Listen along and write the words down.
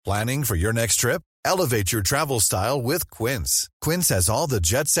Planning for your next trip? Elevate your travel style with Quince. Quince has all the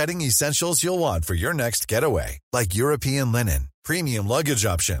jet-setting essentials you'll want for your next getaway, like European linen, premium luggage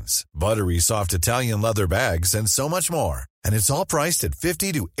options, buttery soft Italian leather bags, and so much more. And it's all priced at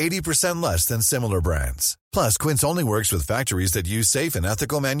 50 to 80% less than similar brands. Plus, Quince only works with factories that use safe and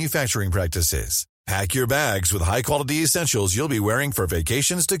ethical manufacturing practices. Pack your bags with high-quality essentials you'll be wearing for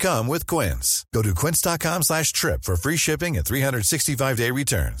vacations to come with Quince. Go to quince.com/trip for free shipping and 365-day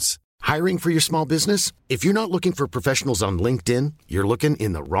returns. Hiring for your small business? If you're not looking for professionals on LinkedIn, you're looking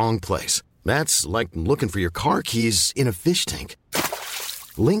in the wrong place. That's like looking for your car keys in a fish tank.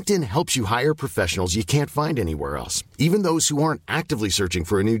 LinkedIn helps you hire professionals you can't find anywhere else, even those who aren't actively searching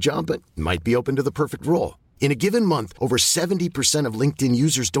for a new job but might be open to the perfect role. In a given month, over 70% of LinkedIn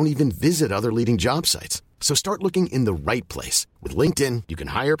users don't even visit other leading job sites. So start looking in the right place. With LinkedIn, you can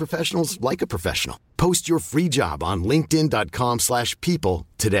hire professionals like a professional. Post your free job on linkedin.com/people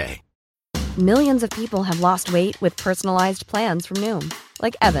today. Millions of people have lost weight with personalized plans from Noom.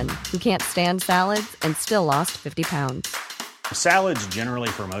 Like Evan, who can't stand salads and still lost 50 pounds. Salads generally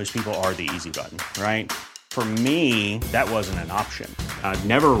for most people are the easy button, right? For me, that wasn't an option. I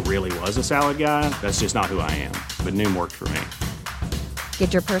never really was a salad guy. That's just not who I am. But Noom worked for me.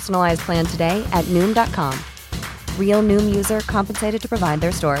 Get your personalized plan today at Noom.com. Real Noom user compensated to provide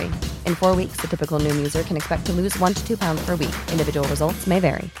their story. In 4 weeks, the typical Noom user can expect to lose 1 to 2 pounds per week. Individual results may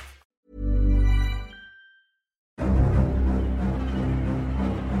vary.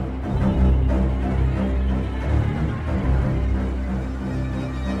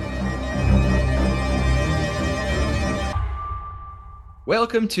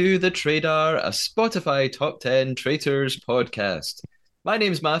 Welcome to The Trader, a Spotify Top 10 Traitors podcast. My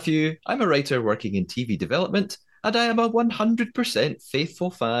name's Matthew. I'm a writer working in TV development, and I am a 100% faithful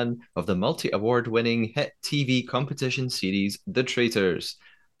fan of the multi-award-winning hit TV competition series, The Traitors.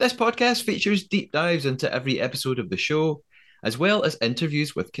 This podcast features deep dives into every episode of the show, as well as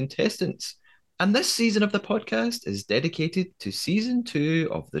interviews with contestants. And this season of the podcast is dedicated to Season 2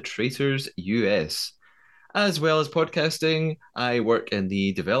 of The Traitors US. As well as podcasting, I work in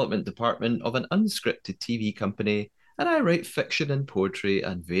the development department of an unscripted TV company, and I write fiction and poetry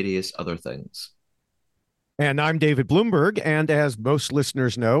and various other things. And I'm David Bloomberg, and as most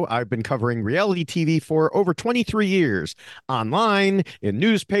listeners know, I've been covering reality TV for over 23 years, online, in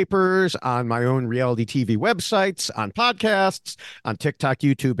newspapers, on my own reality TV websites, on podcasts, on TikTok,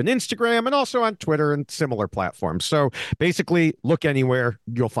 YouTube, and Instagram, and also on Twitter and similar platforms. So basically, look anywhere,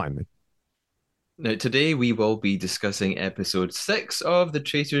 you'll find me. Now, today we will be discussing episode 6 of The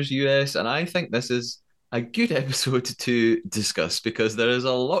Traitors US, and I think this is a good episode to discuss because there is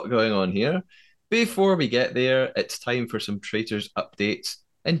a lot going on here. Before we get there, it's time for some Traitors updates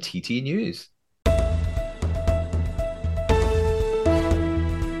and TT news.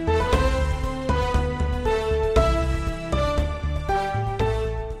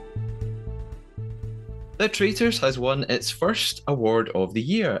 The Traitors has won its first award of the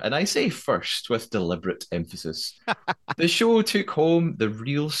year, and I say first with deliberate emphasis. The show took home the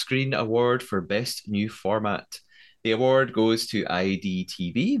Real Screen Award for Best New Format. The award goes to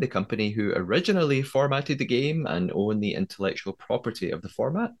IDTV, the company who originally formatted the game and own the intellectual property of the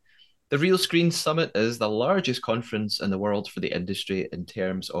format. The Real Screen Summit is the largest conference in the world for the industry in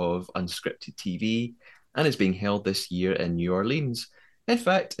terms of unscripted TV, and is being held this year in New Orleans. In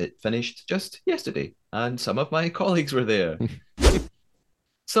fact, it finished just yesterday, and some of my colleagues were there.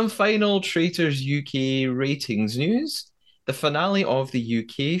 Some final Traitors UK ratings news. The finale of the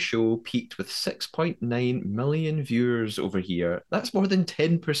UK show peaked with 6.9 million viewers over here. That's more than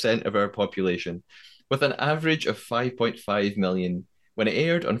 10% of our population, with an average of 5.5 million when it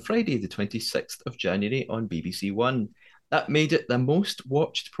aired on Friday, the 26th of January on BBC One. That made it the most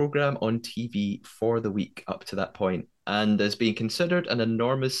watched programme on TV for the week up to that point, and is being considered an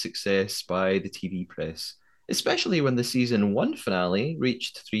enormous success by the TV press, especially when the season 1 finale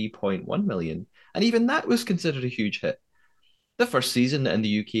reached 3.1 million, and even that was considered a huge hit. The first season in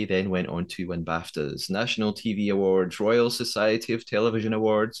the UK then went on to win BAFTAs, National TV Awards, Royal Society of Television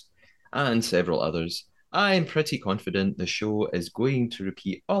Awards, and several others. I'm pretty confident the show is going to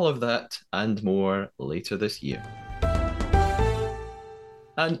repeat all of that and more later this year.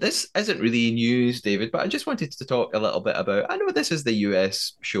 And this isn't really news, David, but I just wanted to talk a little bit about, I know this is the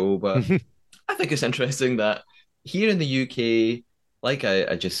US show, but I think it's interesting that here in the UK, like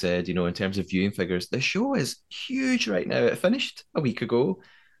I just said, you know, in terms of viewing figures, the show is huge right now. It finished a week ago,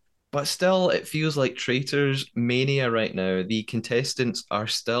 but still it feels like Traitors mania right now. The contestants are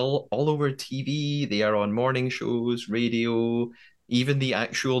still all over TV. They are on morning shows, radio, even the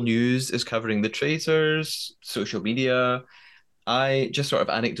actual news is covering the Traitors, social media. I just sort of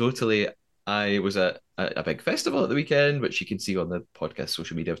anecdotally, I was at a big festival at the weekend, which you can see on the podcast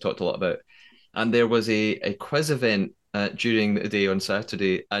social media. I've talked a lot about, and there was a quiz event during the day on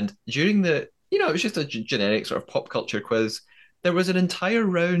Saturday, and during it was just a generic sort of pop culture quiz. There was an entire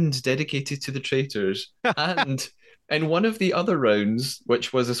round dedicated to the Traitors, and in one of the other rounds,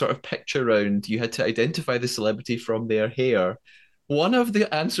 which was a sort of picture round, you had to identify the celebrity from their hair. One of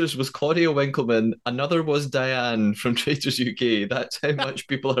the answers was Claudia Winkleman. Another was Diane from Traitors UK. That's how much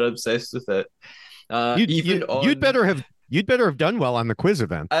people are obsessed with it. You'd better have done well on the quiz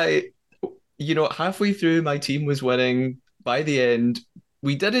event. Halfway through, my team was winning. By the end,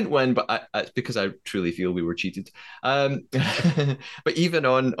 we didn't win, but it's because I truly feel we were cheated. But even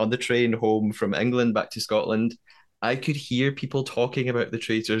on the train home from England back to Scotland, I could hear people talking about the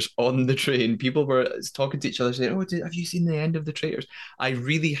Traitors on the train. People were talking to each other saying, "Oh, have you seen the end of the Traitors?" I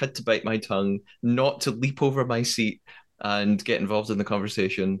really had to bite my tongue not to leap over my seat and get involved in the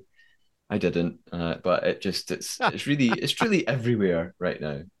conversation. I didn't, but it's really everywhere right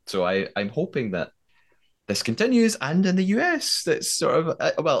now. So I'm hoping that this continues, and in the US, that's sort of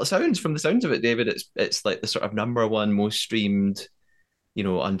it sounds from the sounds of it, David, it's like the sort of number one most streamed,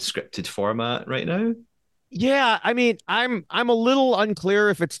 unscripted format right now. Yeah, I mean, I'm a little unclear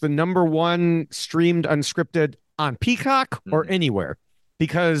if it's the number one streamed unscripted on Peacock or anywhere,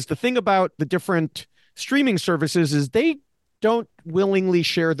 because the thing about the different streaming services is they don't willingly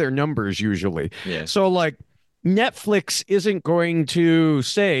share their numbers usually. Yeah. So like Netflix isn't going to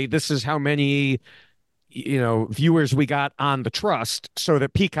say this is how many viewers we got on the Trust so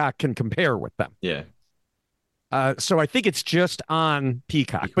that Peacock can compare with them. Yeah. So I think it's just on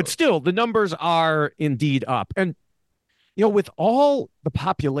Peacock, but still the numbers are indeed up. And, with all the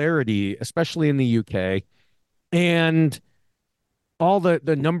popularity, especially in the UK, and all the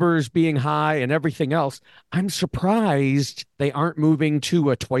numbers being high and everything else, I'm surprised they aren't moving to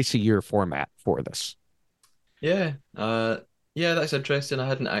a twice a year format for this. Yeah. Yeah, that's interesting. I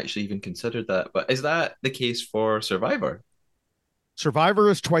hadn't actually even considered that. But is that the case for Survivor? Survivor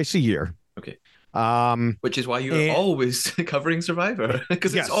is twice a year. Okay. Which is why you're always covering Survivor,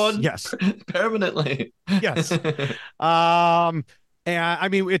 because it's on permanently. Yes. And I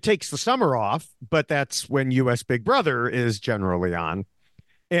mean, it takes the summer off, but that's when US Big Brother is generally on.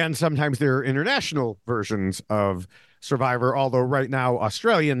 And sometimes there are international versions of Survivor, although right now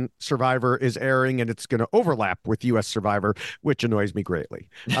Australian Survivor is airing and it's going to overlap with US Survivor, which annoys me greatly.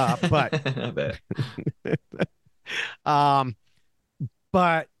 But I bet.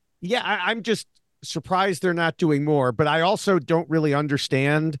 But yeah, I'm just surprised they're not doing more. But I also don't really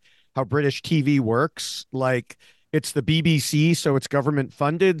understand how British TV works. Like, it's the BBC, so it's government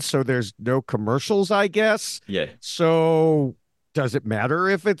funded, so there's no commercials, I guess. Yeah. So does it matter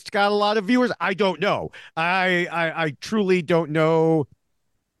if it's got a lot of viewers? I don't know. I truly don't know.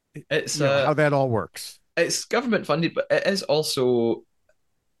 It's how that all works. It's government funded, but it is also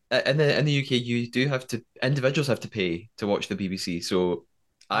in the UK. Individuals have to pay to watch the BBC. So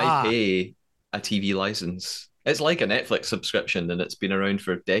I pay a TV license. It's like a Netflix subscription, and it's been around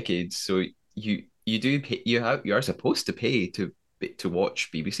for decades. So you do pay. You are supposed to pay to watch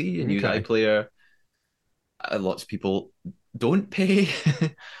BBC and use iPlayer. Lots of people don't pay,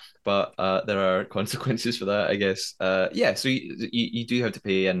 but there are consequences for that, I guess. Yeah, so you do have to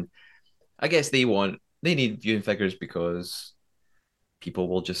pay, and I guess they need viewing figures because people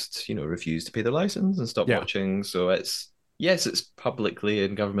will just refuse to pay their license and stop watching. So it's publicly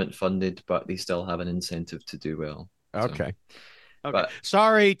and government funded, but they still have an incentive to do well. Okay. Okay. But,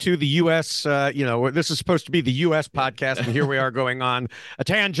 sorry to the U.S. This is supposed to be the U.S. podcast, and here we are going on a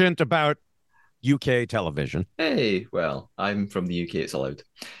tangent about UK television. Hey, well, I'm from the UK. It's allowed.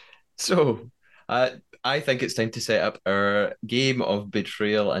 So, I think it's time to set up our game of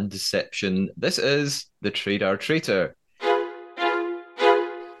betrayal and deception. This is the Trade Our Traitor.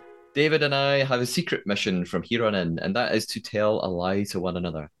 David and I have a secret mission from here on in, and that is to tell a lie to one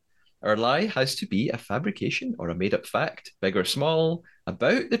another. Our lie has to be a fabrication or a made-up fact, big or small,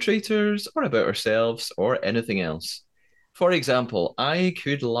 about the traitors or about ourselves or anything else. For example, I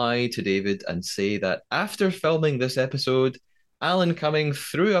could lie to David and say that after filming this episode, Alan Cumming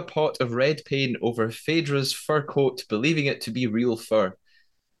threw a pot of red paint over Phaedra's fur coat, believing it to be real fur.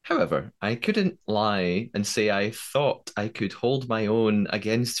 However, I couldn't lie and say I thought I could hold my own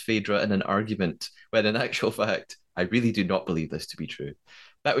against Phaedra in an argument, when in actual fact, I really do not believe this to be true.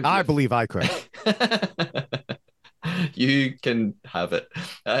 I believe I could. You can have it.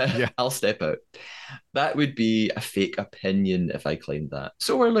 I'll step out. That would be a fake opinion if I claimed that.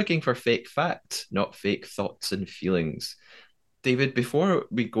 So we're looking for fake facts, not fake thoughts and feelings. David, before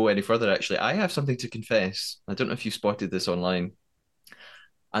we go any further, actually, I have something to confess. I don't know if you spotted this online.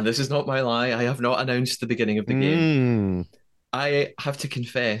 And this is not my lie. I have not announced the beginning of the game. Mm. I have to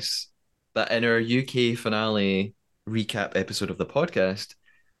confess that in our UK finale recap episode of the podcast,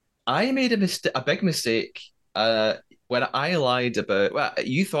 I made a big mistake when I lied about. Well,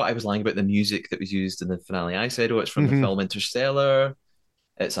 you thought I was lying about the music that was used in the finale. I said, "Oh, it's from the Hmm. film Interstellar.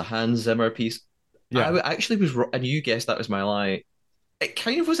 It's a Hans Zimmer piece." Yeah. Actually was wrong, and you guessed that was my lie. It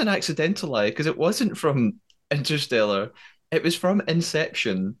kind of was an accidental lie because it wasn't from Interstellar. It was from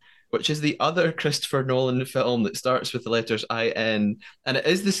Inception, which is the other Christopher Nolan film that starts with the letters IN, and it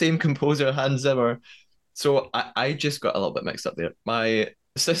is the same composer, Hans Zimmer. So I just got a little bit mixed up there. My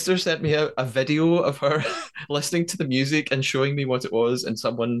sister sent me a video of her listening to the music and showing me what it was, and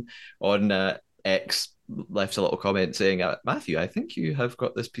someone on X left a little comment saying, "Matthew, I think you have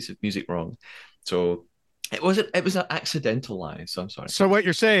got this piece of music wrong." So it was an accidental lie. So I'm sorry. So what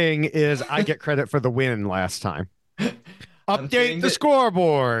you're saying is I get credit for the win last time. I'm Update saying the that I'm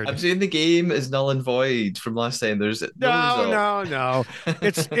scoreboard. saying the game is null and void from last time. There's no No, result. no, no.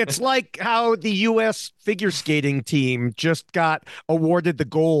 It's like how the US figure skating team just got awarded the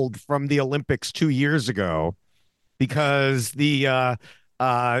gold from the Olympics 2 years ago because because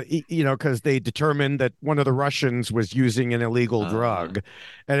they determined that one of the Russians was using an illegal Uh, drug.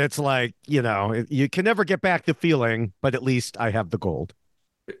 And it's like, you can never get back the feeling, but at least I have the gold.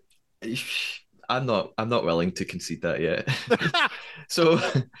 I'm not willing to concede that yet. So,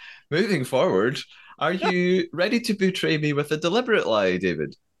 moving forward, are you ready to betray me with a deliberate lie,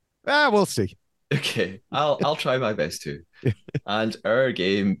 David? We'll see. Okay, I'll try my best to. And our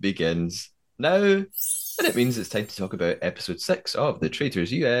game begins now, and it means it's time to talk about episode 6 of the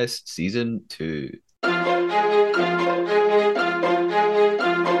Traitors US season 2.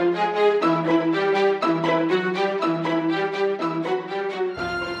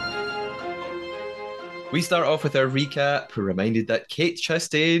 We start off with our recap. We're reminded that Kate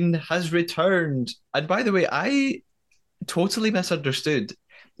Chastain has returned. And by the way, I totally misunderstood.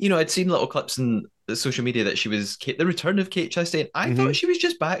 I'd seen little clips in the social media that she was the return of Kate Chastain. I Hmm. thought she was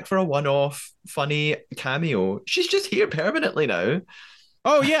just back for a one-off funny cameo. She's just here permanently now.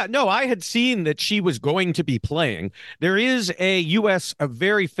 Oh yeah, no, I had seen that she was going to be playing. There is a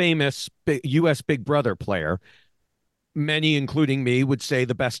very famous US Big Brother player. Many, including me, would say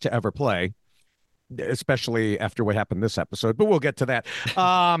the best to ever play, especially after what happened this episode, but we'll get to that.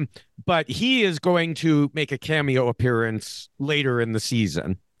 But he is going to make a cameo appearance later in the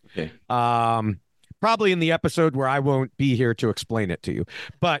season. Okay. Probably in the episode where I won't be here to explain it to you.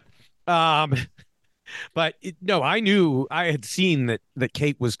 But um, no, I had seen that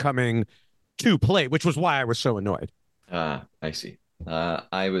Kate was coming to play, which was why I was so annoyed. I see.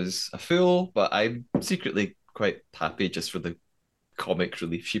 I was a fool, but I'm secretly quite happy just for the comic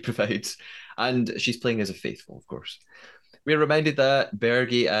relief she provides. And she's playing as a faithful, of course. We're reminded that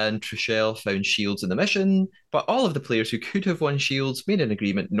Bergie and Trishelle found shields in the mission, but all of the players who could have won shields made an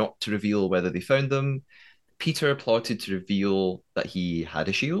agreement not to reveal whether they found them. Peter plotted to reveal that he had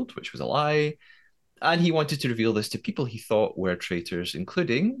a shield, which was a lie, and he wanted to reveal this to people he thought were traitors,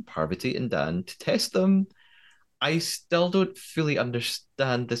 including Parvati and Dan, to test them. I still don't fully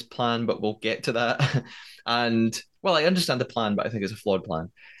understand this plan, but we'll get to that. And, well, I understand the plan, but I think it's a flawed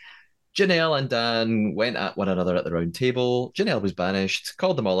plan. Janelle and Dan went at one another at the round table. Janelle was banished,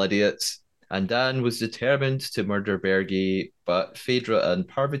 called them all idiots, and Dan was determined to murder Bergie, but Phaedra and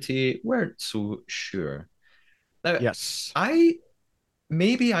Parvati weren't so sure. Now, Yes.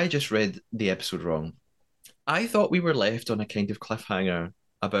 maybe I just read the episode wrong. I thought we were left on a kind of cliffhanger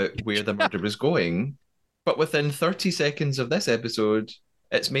about where the murder was going, but within 30 seconds of this episode,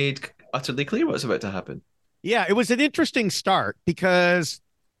 it's made utterly clear what's about to happen. Yeah, it was an interesting start because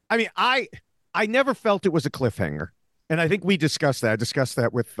I mean, I never felt it was a cliffhanger. And I think we discussed that. I discussed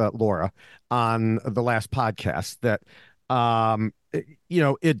that with Laura on the last podcast that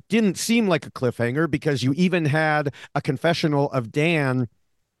it didn't seem like a cliffhanger because you even had a confessional of Dan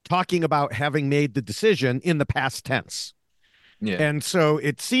talking about having made the decision in the past tense. Yeah. And so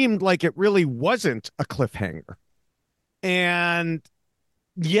it seemed like it really wasn't a cliffhanger. And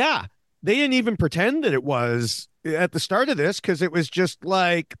yeah, they didn't even pretend that it was at the start of this because it was just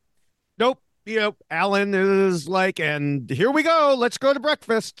like, nope, Alan is like, and here we go, let's go to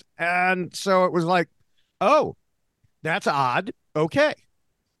breakfast. And so it was like, oh, that's odd. Okay.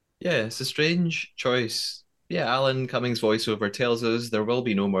 Yeah, it's a strange choice. Yeah, Alan Cummings' voiceover tells us there will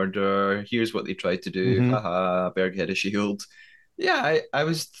be no murder. Here's what they tried to do. Mm-hmm. Haha, Berg had a shield. Yeah, I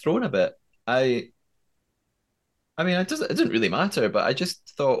was thrown a bit. I mean, it doesn't really matter, but I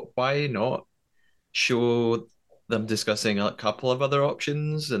just thought, why not show them discussing a couple of other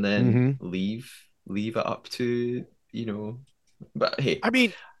options and then Mm-hmm. leave it up to, you know, But hey, I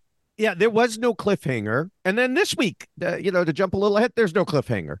mean, yeah, there was no cliffhanger. And then this week, to jump a little ahead, there's no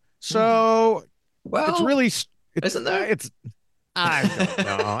cliffhanger. hmm, So it's well, really, isn't there? I don't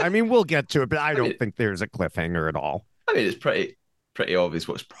know. I mean, we'll get to it, but I I mean, don't think there's a cliffhanger at all. it's pretty obvious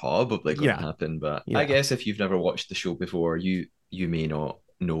what's probably going to Yeah. happen. But I Yeah. guess if you've never watched the show before, you may not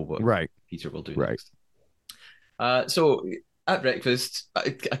know what Right. Peter will do Right. next. So at breakfast,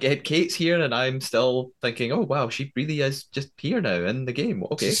 again, Kate's here, and I'm still thinking, oh wow, she really is just here now in the game.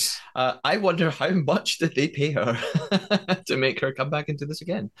 Okay, I wonder how much did they pay her to make her come back into this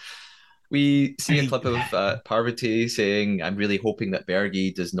again? We see a I, clip of Parvati saying, "I'm really hoping that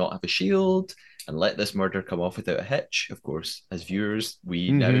Bergie does not have a shield and let this murder come off without a hitch." Of course, as viewers,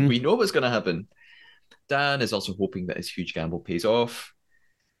 mhm. we know what's going to happen. Dan is also hoping that his huge gamble pays off.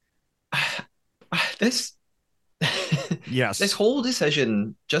 This this Yes. whole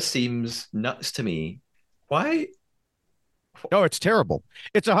decision just seems nuts to me. Why? Oh, it's terrible.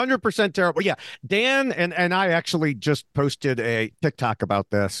 It's 100% terrible. Yeah. Dan and I actually just posted a TikTok about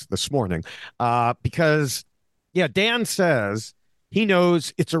this morning because, yeah, Dan says he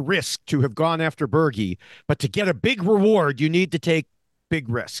knows it's a risk to have gone after Bergie, but to get a big reward, you need to take big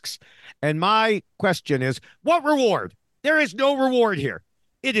risks. And my question is, what reward? There is no reward here.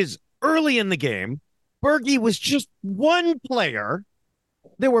 It is early in the game. Bergie was just one player.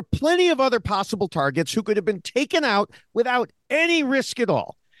 There were plenty of other possible targets who could have been taken out without any risk at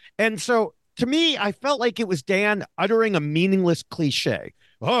all. And so to me, I felt like it was Dan uttering a meaningless cliche.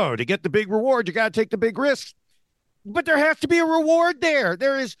 Oh, to get the big reward, you got to take the big risks. But there has to be a reward there.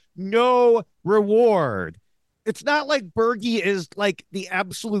 There is no reward. It's not like Bergie is like the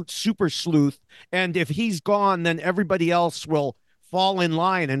absolute super sleuth. And if he's gone, then everybody else will fall in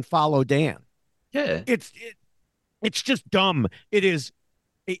line and follow Dan. Yeah, It's just dumb. It's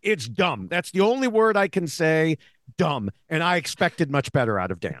dumb. That's the only word I can say. Dumb. And I expected much better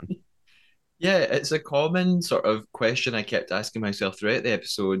out of Dan. yeah. It's a common sort of question I kept asking myself throughout the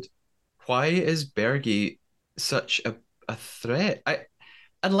episode. Why is Bergie such a threat?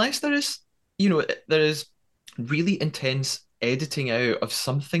 Unless there is, there is really intense editing out of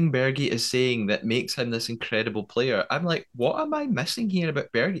something Bergie is saying that makes him this incredible player. I'm like, what am I missing here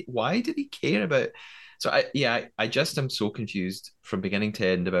about Bergie? Why did he care about? So I just am so confused from beginning to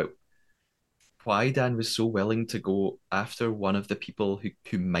end about why Dan was so willing to go after one of the people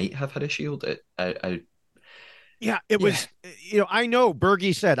who might have had a shield. Yeah, it Yeah, was, I know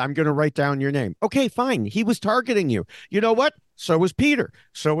Bergie said, I'm going to write down your name. Okay, fine. He was targeting you. You know what? So was Peter.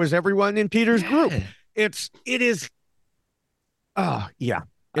 So was everyone in Peter's group. yeah. It is, yeah.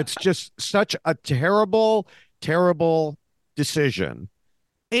 It's just such a terrible, terrible decision.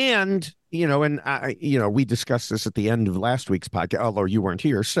 And, we discussed this at the end of last week's podcast, although you weren't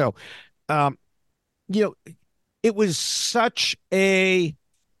here. So, um, you know, it was such a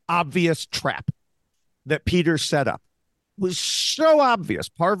obvious trap that Peter set up. It was so obvious.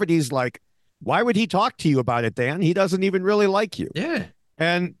 Parvati's like, why would he talk to you about it, Dan? He doesn't even really like you. Yeah.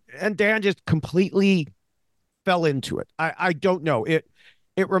 And Dan just completely fell into it. I don't know. It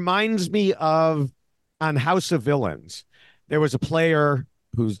reminds me of on House of Villains. There was a player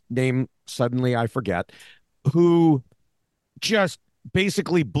whose name suddenly I forget, who just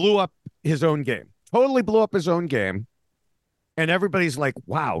basically blew up his own game. Totally blew up his own game. And everybody's like,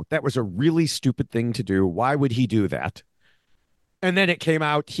 wow, that was a really stupid thing to do. Why would he do that? And then it came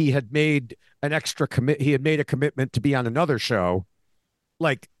out he had made an extra commit. He had made a commitment to be on another show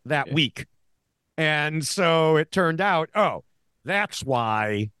like that Yeah. week. And so it turned out, oh, that's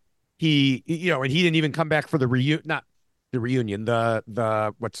why and he didn't even come back for the not the reunion,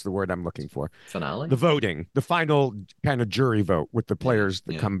 the what's the word I'm looking for? Finale. The voting, the final kind of jury vote with the players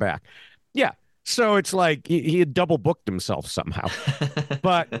that Yeah. come back. Yeah. So it's like he had double booked himself somehow.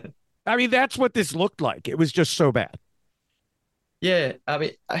 But I mean, that's what this looked like. It was just so bad. Yeah, I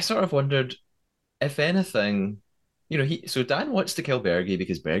mean, I sort of wondered if anything, so Dan wants to kill Bergie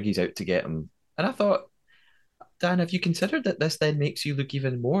because Bergie's out to get him. And I thought, Dan, have you considered that this then makes you look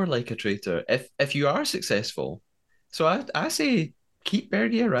even more like a traitor if you are successful? So I say keep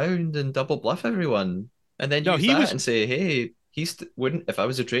Bergie around and double bluff everyone, and then No, use he that was, and say, hey, wouldn't if I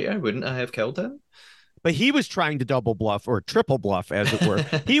was a traitor, wouldn't I have killed him? but he was trying to double bluff or triple bluff, as it were.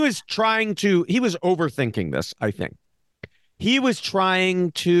 He was overthinking this, I think. He was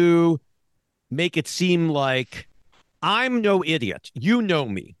trying to make it seem like I'm no idiot. You know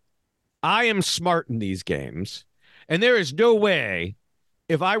me. I am smart in these games. And there is no way,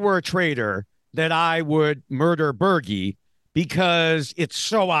 if I were a traitor, that I would murder Bergie because it's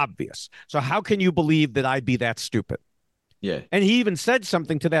so obvious. So how can you believe that I'd be that stupid? Yeah, And he even said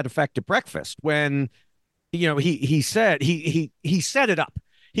something to that effect at breakfast when he said he set it up.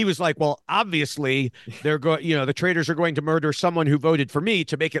 He was like, well, obviously they're going, the traitors are going to murder someone who voted for me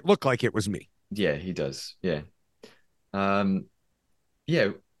to make it look like it was me. Yeah, he does. Yeah. Um, yeah.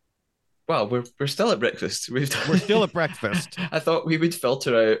 Well, we're still at breakfast. We're still at breakfast. I thought we would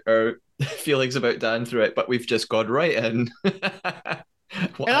filter out our feelings about Dan through it, but we've just gone right in.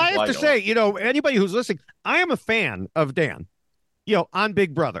 And I have to say, anybody who's listening, I am a fan of Dan, on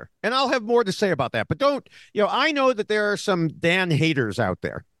Big Brother. And I'll have more to say about that. But don't, I know that there are some Dan haters out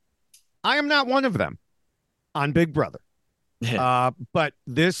there. I am not one of them on Big Brother. But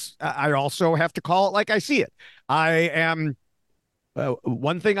this, I also have to call it like I see it. I am,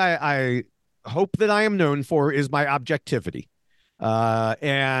 one thing I hope that I am known for is my objectivity.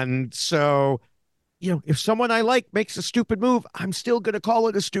 And so, if someone I like makes a stupid move, I'm still going to call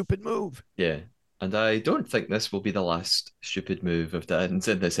it a stupid move. Yeah. And I don't think this will be the last stupid move of Dan's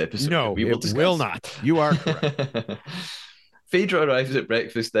in this episode. No, we will discuss. Will not. You are correct. Phaedra arrives at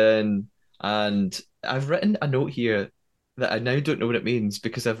breakfast then, and I've written a note here that I now don't know what it means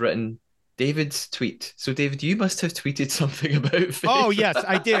because I've written David's tweet. So, David, you must have tweeted something about Phaedra. Oh, yes,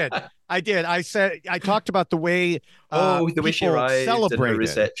 I did. I said, I talked about the way the way she arrived celebrated. in her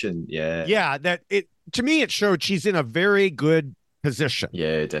reception. Yeah. Yeah, to me, it showed she's in a very good position.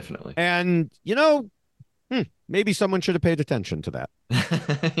 Yeah, definitely. And, maybe someone should have paid attention to that.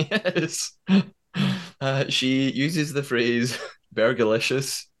 Yes. She uses the phrase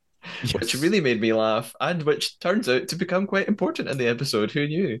 "Bergalicious," yes, which really made me laugh, and which turns out to become quite important in the episode. Who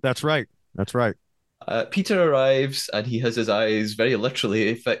knew? That's right. That's right. Peter arrives, and he has his eyes very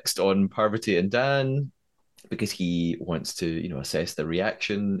literally fixed on Parvati and Dan because he wants to, assess the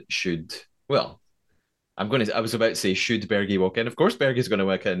reaction should. Well, I was about to say, should Bergie walk in? Of course, Bergie's going to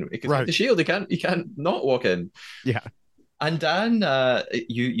walk in because with the shield, he can't not walk in. Yeah. And Dan,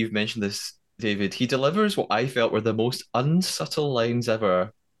 you've mentioned this, David. He delivers what I felt were the most unsubtle lines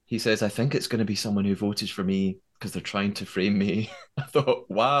ever. He says, "I think it's going to be someone who voted for me because they're trying to frame me." I thought,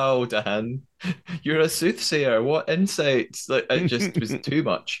 wow, Dan, you're a soothsayer. What insights? Like, it just was too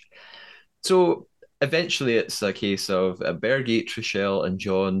much. So eventually, it's a case of Bergie, Trishelle, and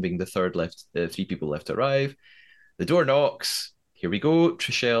John being the three people left to arrive. The door knocks. Here we go.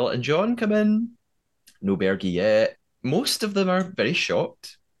 Trishelle and John come in. No Bergie yet. Most of them are very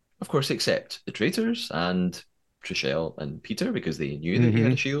shocked, of course, except the traitors and Trishelle and Peter, because they knew that he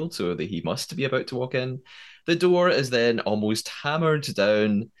had a shield, so that he must be about to walk in. The door is then almost hammered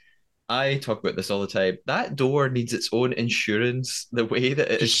down. I talk about this all the time. That door needs its own insurance, the way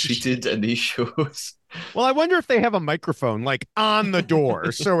that it is treated in these shows. Well, I wonder if they have a microphone like on the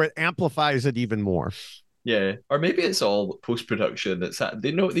door so it amplifies it even more. Yeah, or maybe it's all post-production.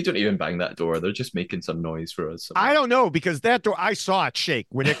 They don't even bang that door. They're just making some noise for us. I don't know, because that door, I saw it shake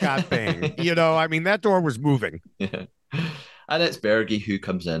when it got banged. That door was moving. Yeah, and it's Bergie who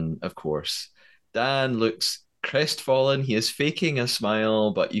comes in, of course. Dan looks crestfallen. He is faking a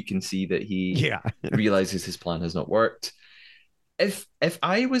smile, but you can see that he realizes his plan has not worked. If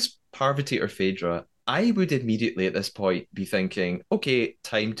I was Parvati or Phaedra, I would immediately at this point be thinking, okay,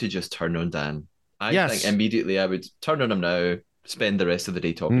 time to just turn on Dan. I think immediately I would turn on him now, spend the rest of the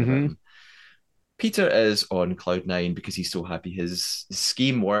day talking about him. Peter is on cloud nine because he's so happy his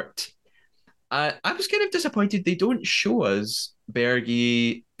scheme worked. I was kind of disappointed they don't show us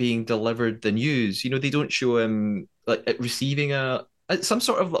Bergie being delivered the news. They don't show him like receiving some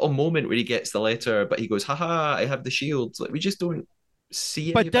sort of little moment where he gets the letter, but he goes, haha, I have the shield. Like, we just don't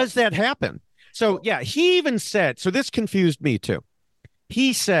see. But does that happen? So yeah, he even said, so this confused me too.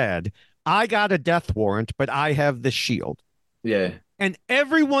 He said, I got a death warrant, but I have the shield. Yeah. And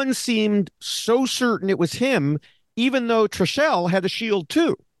everyone seemed so certain it was him, even though Trishelle had a shield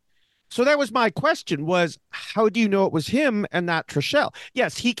too. So that was my question, was how do you know it was him and not Trishelle?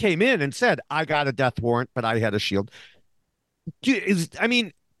 Yes, he came in and said, I got a death warrant, but I had a shield.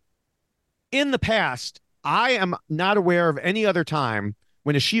 In the past, I am not aware of any other time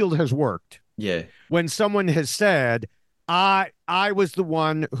when a shield has worked. Yeah. When someone has said, I was the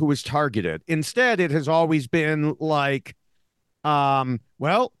one who was targeted. Instead, it has always been like,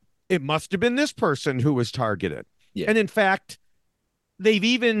 well, it must have been this person who was targeted. Yeah. And in fact, they've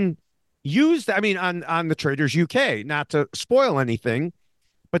even used, on the Traitors UK, not to spoil anything,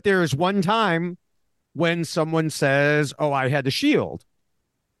 but there is one time when someone says, oh, I had a shield.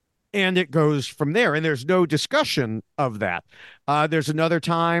 And it goes from there. And there's no discussion of that. There's another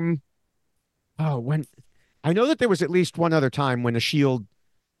time. When I know that there was at least one other time when a shield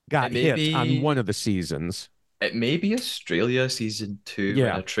got hit on one of the seasons. It may be Australia season 2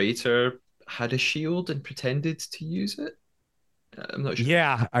 when a traitor had a shield and pretended to use it. I'm not sure.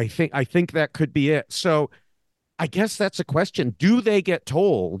 Yeah, I think that could be it. So I guess that's a question. Do they get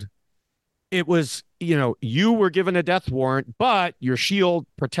told it was, you were given a death warrant, but your shield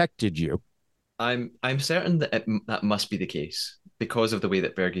protected you? I'm certain that that must be the case because of the way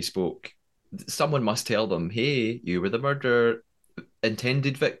that Berge spoke. Someone must tell them, "Hey, you were the murderer,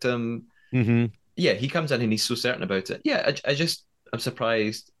 intended victim." Hmm. Yeah, he comes in and he's so certain about it. Yeah, I'm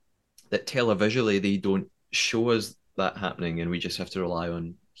surprised that televisually they don't show us that happening, and we just have to rely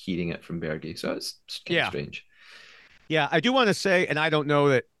on hearing it from Berge. So it's kind of Yeah. strange. Yeah, I do want to say, and I don't know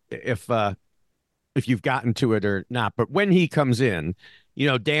that if you've gotten to it or not, but when he comes in,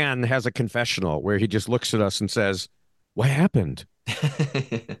 Dan has a confessional where he just looks at us and says, "What happened?"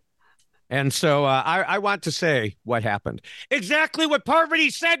 And so I want to say what happened. Exactly what Parvati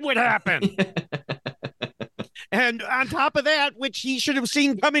said would happen. And on top of that, which he should have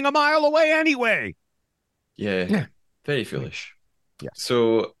seen coming a mile away anyway. Yeah, Yeah. very foolish. Yeah.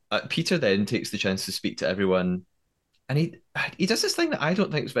 So Peter then takes the chance to speak to everyone, and he does this thing that I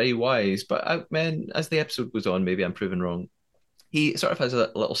don't think is very wise. But man, as the episode goes on, maybe I'm proven wrong. He sort of has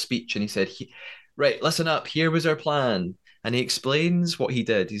a little speech, and he said, "Right, listen up. Here was our plan." And he explains what he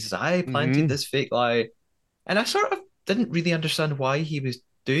did. He says, "I planted Hmm. this fake lie," and I sort of didn't really understand why he was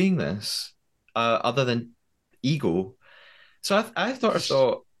doing this, other than ego. So I sort of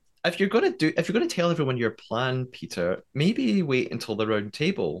thought, if you're gonna tell everyone your plan, Peter, maybe wait until the round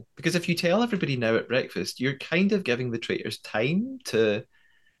table. Because if you tell everybody now at breakfast, you're kind of giving the traitors time to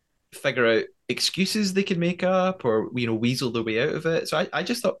figure out excuses they can make up or weasel their way out of it. So I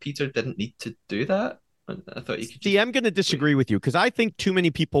just thought Peter didn't need to do that. And I thought you could See, just I'm going to wait. disagree with you because I think too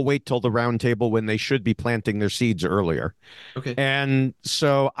many people wait till the round table when they should be planting their seeds earlier. Okay. And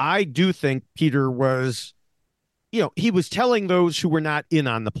so I do think Peter was, he was telling those who were not in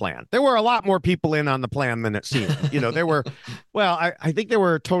on the plan. There were a lot more people in on the plan than it seemed. There were, well, I think there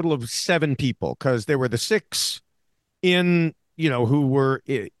were a total of 7 people because there were the 6 in, who were,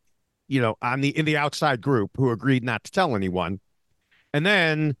 on the in the outside group who agreed not to tell anyone. And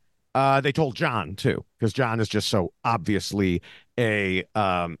then they told John too, because John is just so obviously a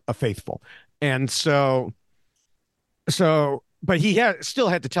faithful. And but he still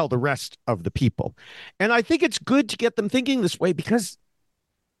had to tell the rest of the people. And I think it's good to get them thinking this way because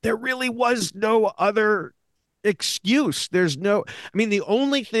there really was no other excuse. I mean, the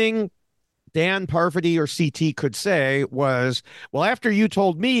only thing Dan, Parvati, or CT could say was, well, after you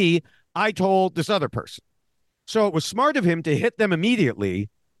told me, I told this other person. So it was smart of him to hit them immediately,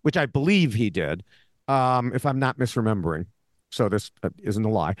 which I believe he did, if I'm not misremembering. So this isn't a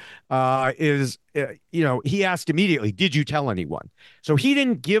lie. He asked immediately, "Did you tell anyone?" So he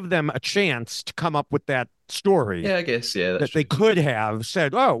didn't give them a chance to come up with that story Yeah, I guess. Yeah, that's that they true. could have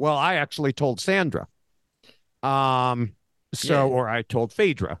said, "Oh, well, I actually told Sandra." Um, Yeah. or I told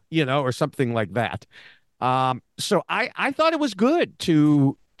Phaedra, or something like that. So I thought it was good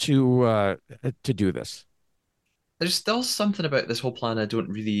to do this. There's still something about this whole plan I don't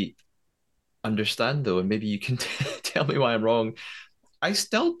really understand, though, and maybe you can tell me why I'm wrong. I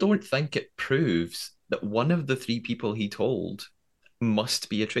still don't think it proves that one of the 3 people he told must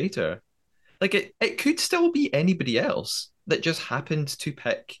be a traitor. Like it could still be anybody else that just happened to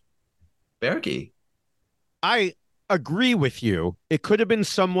pick Bergie. I agree with you. It could have been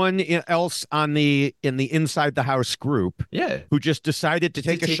someone else in the inside the house group Yeah, who just decided to to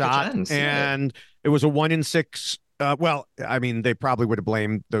take a take a shot, chance. Yeah, and it was a 1 in 6. Well, I mean, they probably would have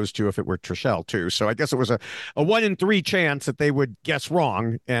blamed those 2 if it were Trishelle too. So I guess it was a 1 in 3 chance that they would guess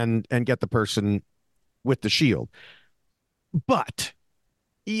wrong and get the person with the shield. But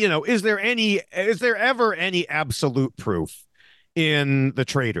is there ever any absolute proof in the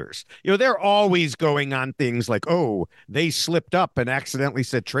traitors? They're always going on things like, oh, they slipped up and accidentally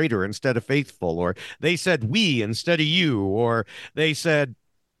said traitor instead of faithful, or they said we instead of you, or they said,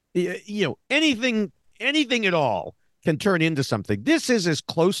 anything at all can turn into something. This is as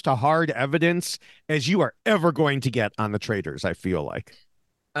close to hard evidence as you are ever going to get on the traitors, I feel like.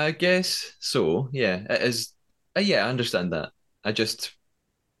 I guess so. Yeah, it is. Yeah, I understand that. I just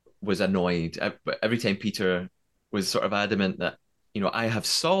was annoyed every time Peter was sort of adamant that I have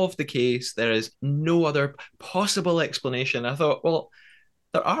solved the case. There is no other possible explanation. I thought, well,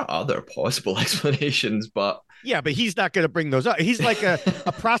 there are other possible explanations, but Yeah, but he's not going to bring those up. He's like a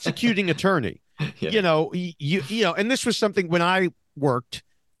prosecuting attorney. yeah, And this was something when I worked.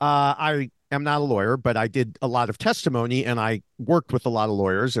 I am not a lawyer, but I did a lot of testimony, and I worked with a lot of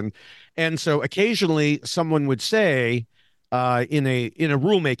lawyers, and so occasionally someone would say, in a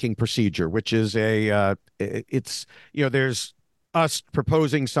rulemaking procedure, which is it's there's us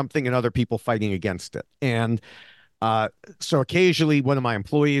proposing something and other people fighting against it, and Uh, so occasionally one of my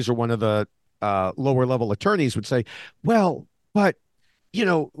employees or one of the lower level attorneys would say, well, but,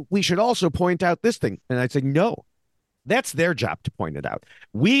 we should also point out this thing. And I'd say, no, that's their job to point it out.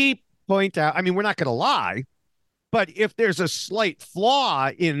 We point out, I mean, we're not going to lie, but if there's a slight flaw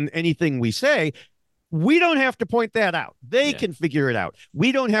in anything we say, we don't have to point that out. They can figure it out.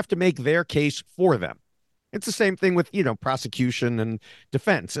 We don't have to make their case for them. It's the same thing with, prosecution and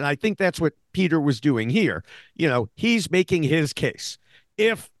defense. And I think that's what Peter was doing here. He's making his case.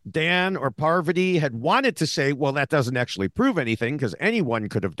 If Dan or Parvati had wanted to say, well, that doesn't actually prove anything because anyone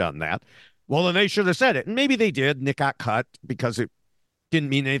could have done that, well, then they should have said it. And maybe they did. And it got cut because it didn't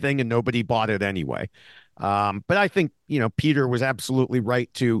mean anything and nobody bought it anyway. But I think, Peter was absolutely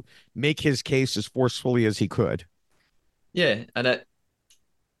right to make his case as forcefully as he could. Yeah, and it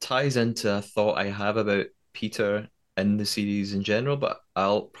ties into a thought I have about Peter in the series in general, but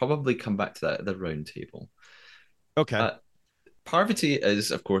I'll probably come back to that at the round table. Okay. Parvati is,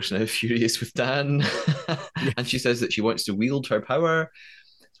 of course, now furious with Dan, and she says that she wants to wield her power.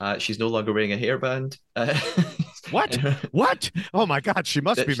 She's no longer wearing a hairband. What? What? Oh my God, she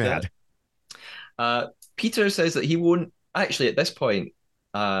must be mad. Peter says that he won't actually at this point.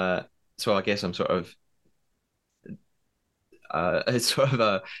 So I guess I'm sort of it's sort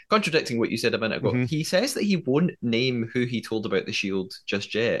of contradicting what you said a minute ago. Mm-hmm. He says that he won't name who he told about the shield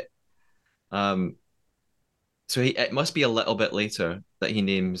just yet. So it must be a little bit later that he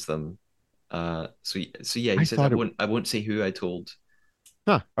names them. So yeah, he says I won't say who I told.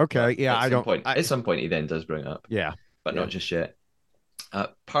 Huh. Okay. Yeah, At some point, he then does bring it up. Yeah, but not just yet.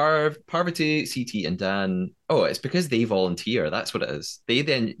 Parvati, CT, and Dan. Oh, it's because they volunteer. That's what it is.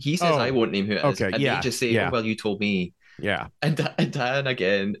 He says, I won't name who it is. And they just say, oh, well, you told me. Yeah. And Dan,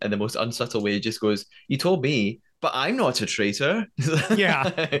 again, in the most unsubtle way, just goes, you told me, but I'm not a traitor.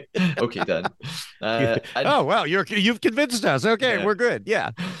 Yeah. Okay, Dan. Well, you've convinced us. Okay, we're good.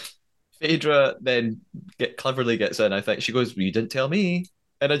 Yeah. Phaedra then cleverly gets in. I think she goes, well, you didn't tell me.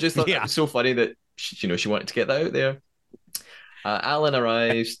 And I just thought that was so funny that she wanted to get that out there. Alan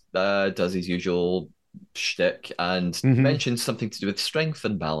arrives, does his usual shtick, and mentions something to do with strength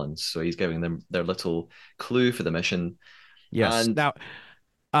and balance. So he's giving them their little clue for the mission. Yes. Now,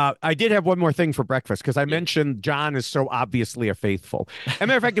 I did have one more thing for breakfast because I mentioned John is so obviously a faithful. As a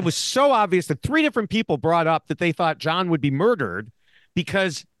matter of fact, it was so obvious that 3 different people brought up that they thought John would be murdered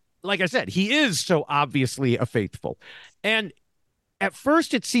because, like I said, he is so obviously a faithful. And at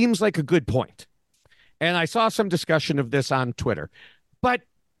first, it seems like a good point. And I saw some discussion of this on Twitter. But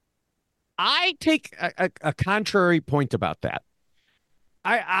I take a contrary point about that.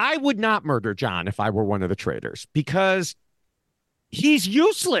 I would not murder John if I were one of the traitors because he's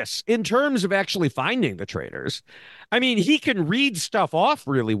useless in terms of actually finding the traitors. I mean, he can read stuff off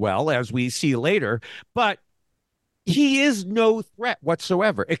really well, as we see later, but he is no threat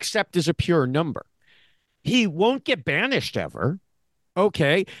whatsoever, except as a pure number. He won't get banished ever.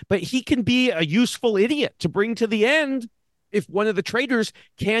 Okay, but he can be a useful idiot to bring to the end if one of the traitors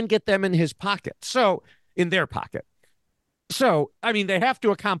can get them in his pocket. So, in their pocket. So, I mean, they have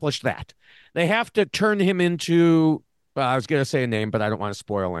to accomplish that. They have to turn him into, I was going to say a name, but I don't want to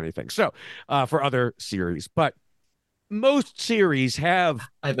spoil anything. So, for other series, but most series have.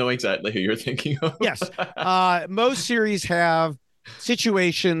 I know exactly who you're thinking of. Yes. Most series have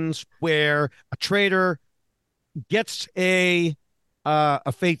situations where a traitor gets a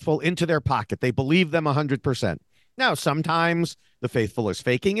faithful into their pocket. They believe them 100%. Now, sometimes the faithful is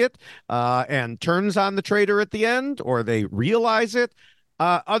faking it and turns on the traitor at the end, or they realize it.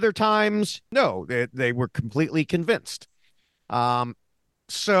 Other times, no, they were completely convinced.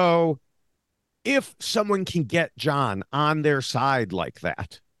 So if someone can get John on their side like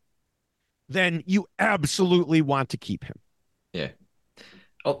that, then you absolutely want to keep him. Yeah.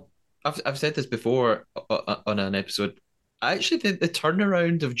 Oh, I've said this before on an episode. Actually, the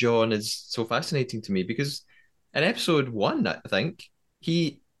turnaround of John is so fascinating to me because in episode 1, I think,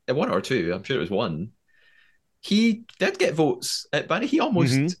 1 or 2, I'm sure it was 1, he did get votes, but he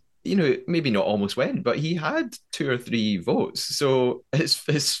almost, maybe not almost went, but he had 2 or 3 votes. So it's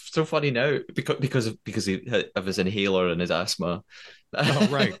so funny now because of his inhaler and his asthma. Oh,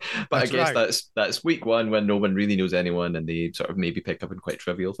 right. But I guess that's week 1 when no one really knows anyone and they sort of maybe pick up on quite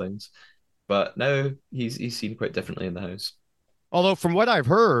trivial things. But now he's seen quite differently in the house. Although from what I've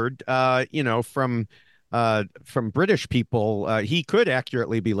heard, from British people, he could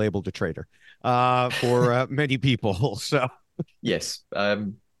accurately be labeled a traitor for many people. So yes,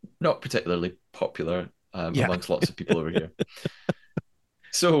 not particularly popular amongst lots of people over here.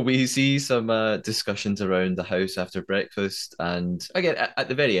 So we see some discussions around the house after breakfast, and again at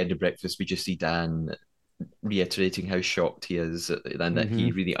the very end of breakfast, we just see Dan reiterating how shocked he is and that Hmm.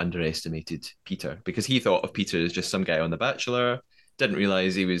 he really underestimated Peter because he thought of Peter as just some guy on The Bachelor, didn't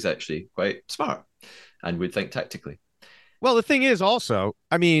realize he was actually quite smart and would think tactically. Well, the thing is also,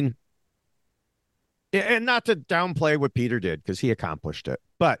 I mean, and not to downplay what Peter did because he accomplished it,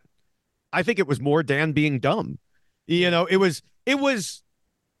 but I think it was more Dan being dumb. Yeah. It was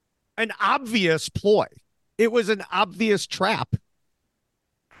an obvious ploy. It was an obvious trap,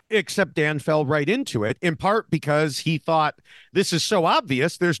 except Dan fell right into it, in part because he thought this is so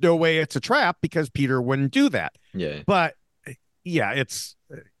obvious, there's no way it's a trap because Peter wouldn't do that. Yeah. But yeah,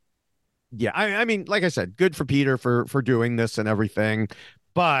 I mean, like I said, good for Peter for doing this and everything,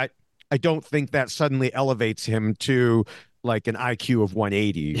 but I don't think that suddenly elevates him to like an IQ of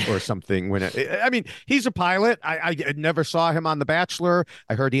 180 or something. I mean, he's a pilot. I never saw him on The Bachelor.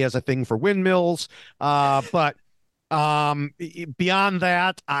 I heard he has a thing for windmills. But beyond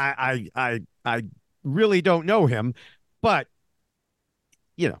that, I really don't know him. But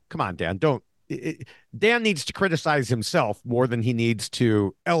come on, Dan. Don't. Dan needs to criticize himself more than he needs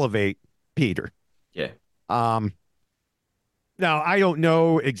to elevate Peter. Yeah. Um, Now I don't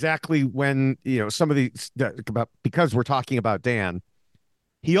know exactly when, some of these about because we're talking about Dan.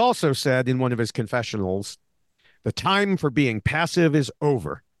 He also said in one of his confessionals, the time for being passive is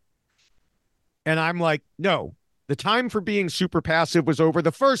over. And I'm like, no, the time for being super passive was over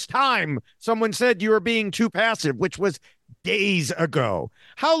the first time someone said you were being too passive, which was days ago.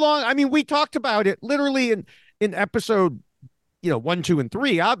 How long? I mean, we talked about it literally in episode, 1, 2, and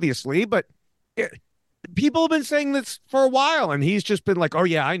 3, obviously, but people have been saying this for a while, and he's just been like, "Oh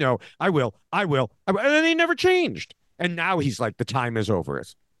yeah, I know, I will," and then he never changed. And now he's like, "The time is over."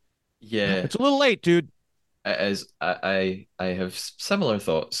 Yeah. It's a little late, dude. As I have similar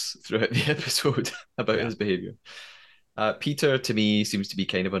thoughts throughout the episode about Yeah, his behavior. Peter to me seems to be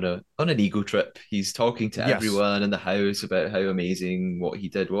kind of on an ego trip. He's talking to yes, everyone in the house about how amazing what he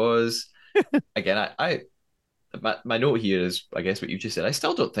did was. Again, my note here is, I guess, what you just said. I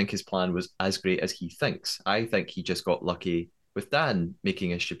still don't think his plan was as great as he thinks. I think he just got lucky with Dan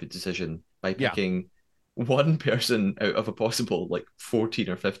making a stupid decision by yeah, picking one person out of a possible like 14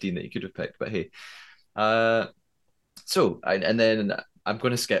 or 15 that he could have picked. But hey, uh, and then I'm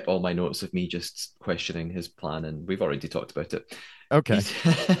going to skip all my notes of me just questioning his plan, and we've already talked about it. okay,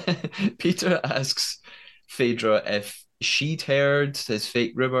 Peter asks Phaedra if she'd heard his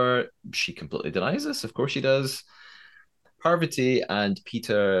fake rumor. She completely denies this. Of course she does. Parvati and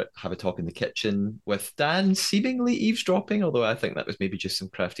Peter have a talk in the kitchen with Dan seemingly eavesdropping, although I think that was maybe just some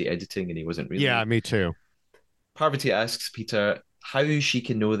crafty editing and he wasn't yeah, really. me too. Parvati asks Peter how she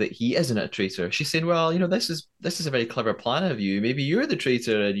can know that he isn't a traitor. She's saying, "Well, this is a very clever plan of you. Maybe you're the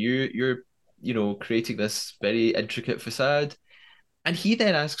traitor, and you're creating this very intricate facade." And he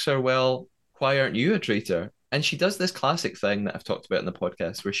then asks her, "Well, why aren't you a traitor?" And she does this classic thing that I've talked about in the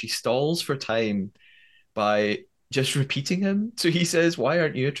podcast, where she stalls for time by just repeating him. So he says, "Why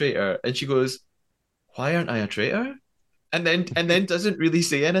aren't you a traitor?" And she goes, "Why aren't I a traitor?" And then doesn't really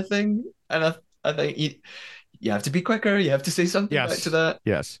say anything. And I think you have to be quicker. You have to say something back to Yes, that.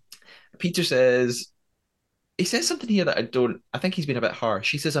 yes, Peter he says something here that I think he's been a bit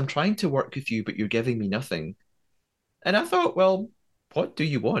harsh. He says, "I'm trying to work with you, but you're giving me nothing." And I thought, well, what do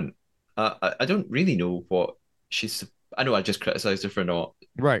you want? I don't really know what she's. I know I just criticized her for not,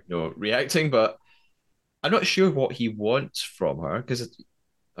 right, reacting, but I'm not sure what he wants from her because,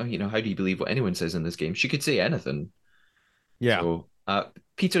 how do you believe what anyone says in this game? She could say anything. yeah, So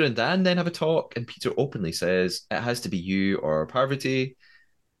Peter and Dan then have a talk, and Peter openly says it has to be you or Parvati.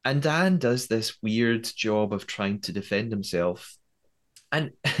 And Dan does this weird job of trying to defend himself.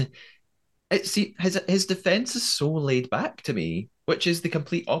 And his defense is so laid back to me, which is the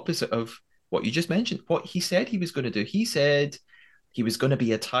complete opposite of what you just mentioned. What he said he was going to do. He said he was going to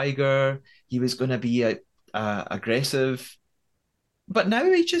be a tiger. He was going to be aggressive. But now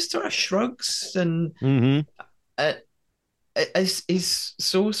he just sort of shrugs and mm-hmm, uh, is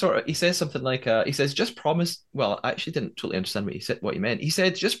so sort of. He says something like, he says, "Just promise." Well, I actually didn't totally understand what he meant. He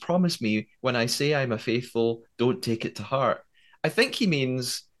said, "Just promise me when I say I'm a faithful, don't take it to heart." I think he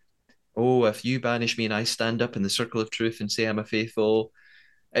means, "Oh, if you banish me and I stand up in the circle of truth and say I'm a faithful,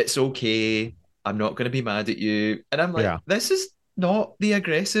 it's okay. I'm not going to be mad at you." And I'm like, yeah. this is not the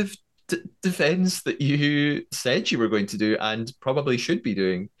aggressive defense that you said you were going to do and probably should be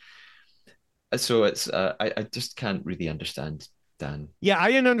doing. So it's I just can't really understand Dan. Yeah, I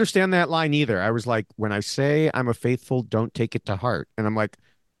didn't understand that line either. I was like, when I say I'm a faithful, don't take it to heart. And I'm like,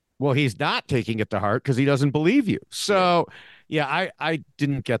 well, he's not taking it to heart because he doesn't believe you. Yeah. So, yeah, I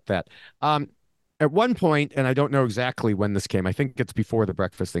didn't get that. At one point, and I don't know exactly when this came, I think it's before the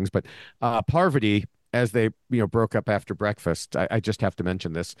breakfast things, but Parvati as they broke up after breakfast. I just have to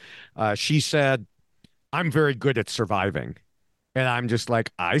mention this. She said, "I'm very good at surviving," and I'm just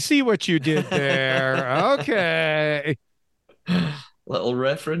like, "I see what you did there. Okay, Little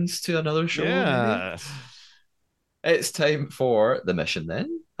reference to another show, maybe. yes, It's time for the mission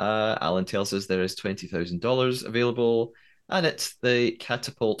then. Alan tells us there is $20,000 available, and it's the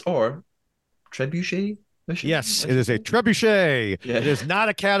catapult or trebuchet mission, yes, I it should is a say. trebuchet. It Yeah. is not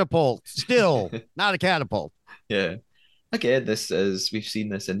a catapult. Still not a catapult." Yeah. Again, we've seen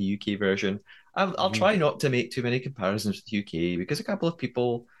this in the UK version. I'll Mhm. try not to make too many comparisons with the UK because a couple of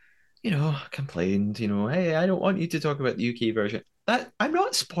people, complained, hey, I don't want you to talk about the UK version. That I'm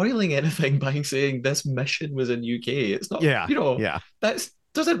not spoiling anything by saying this mission was in UK. It's not, Yeah, yeah. that's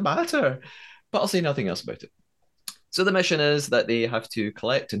doesn't matter. But I'll say nothing else about it. So the mission is that they have to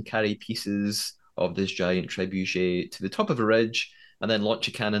collect and carry pieces of this giant trebuchet to the top of a ridge and then launch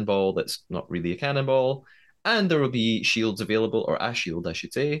a cannonball that's not really a cannonball. And there will be shields available, or a shield, I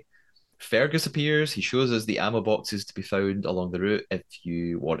should say. Fergus appears. He shows us the ammo boxes to be found along the route. If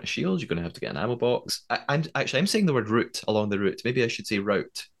you want a shield, you're going to have to get an ammo box. I'm saying the word route along the route. Maybe I should say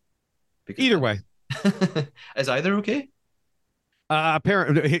route because Either way. is either okay?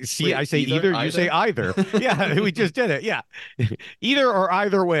 Apparently, see, I Wait, say either, you say either. either. Yeah, we just did it. Yeah. Either or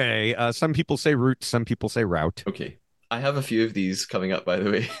either way. Some people say route, some people say route. Okay. I have a few of these coming up, by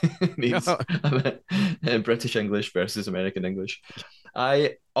the way. These British English versus American English.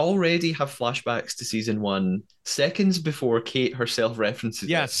 I already have flashbacks to season one, seconds before Kate herself references it,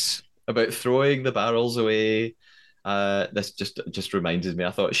 Yes. about throwing the barrels away. This just reminded me.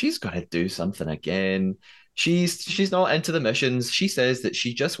 I thought she's going to do something again. She's not into the missions. She says that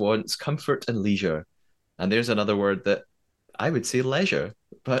she just wants comfort and leisure. And there's another word that I would say leisure,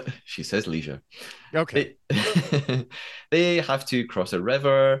 but she says leisure. Okay. They have to cross a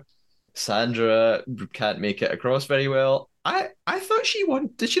river. Sandra can't make it across very well. I thought she won.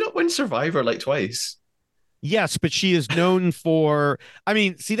 Did she not win Survivor like twice? Yes, but she is known for, I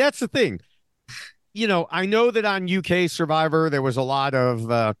mean, see, that's the thing. I know that on UK Survivor, there was a lot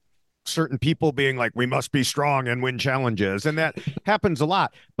of certain people being like, we must be strong and win challenges. And that happens a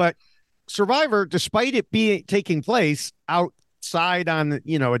lot. But Survivor, despite it being taking place outside on,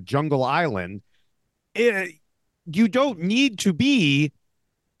 a jungle island, you don't need to be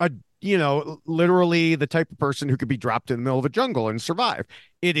a literally the type of person who could be dropped in the middle of a jungle and survive.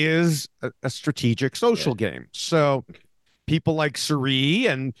 It is a strategic social game. So people like Suri,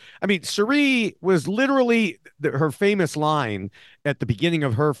 and I mean, Suri was literally her famous line at the beginning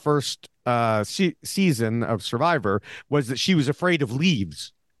of her first season of Survivor was that she was afraid of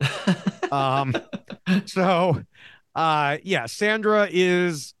leaves. um, so, yeah, Sandra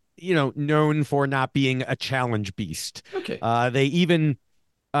is, known for not being a challenge beast. Okay. They even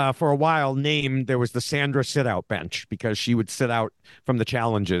for a while there was the Sandra sit out bench because she would sit out from the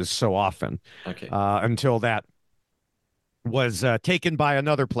challenges so often. Okay. Until that was taken by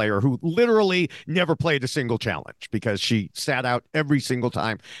another player who literally never played a single challenge because she sat out every single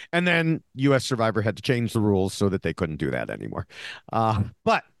time. And then US Survivor had to change the rules so that they couldn't do that anymore.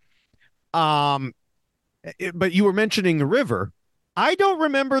 But you were mentioning the river. I don't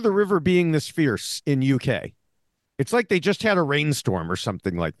remember the river being this fierce in UK. It's like they just had a rainstorm or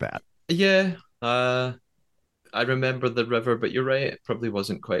something like that. Yeah. I remember the river, but you're right. It probably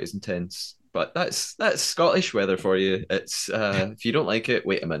wasn't quite as intense. But that's Scottish weather for you. It's if you don't like it,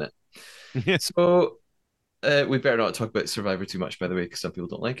 wait a minute. So we better not talk about Survivor too much, by the way, because some people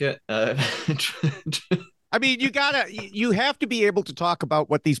don't like it. I mean, you have to be able to talk about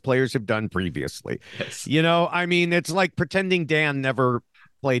what these players have done previously. Yes. I mean, it's like pretending Dan never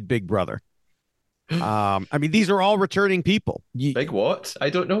played Big Brother. I mean, these are all returning people. Big what? I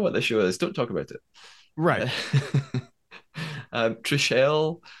don't know what the show is. Don't talk about it. Right.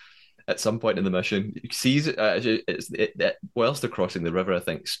 Trishelle, at some point in the mission, sees whilst they're crossing the river, I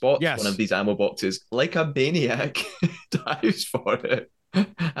think, spots one of these ammo boxes like a maniac, dives for it,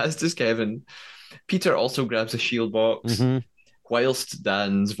 as does Kevin. Peter also grabs a shield box, whilst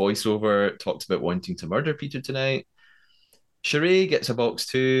Dan's voiceover talks about wanting to murder Peter tonight. Sheree gets a box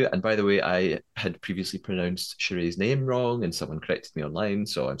too, and by the way, I had previously pronounced Sheree's name wrong, and someone corrected me online,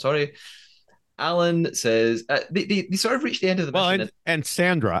 so I'm sorry. Alan says they sort of reach the end of the mission. And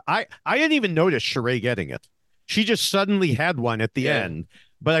Sandra, I didn't even notice Sheree getting it. She just suddenly had one at the end,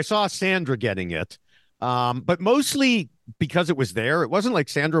 but I saw Sandra getting it. But mostly because it was there. It wasn't like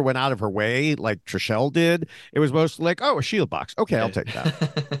Sandra went out of her way like Trishelle did. It was mostly like, oh, a shield box. Okay, I'll take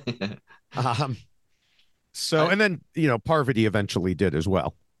that. And then, Parvati eventually did as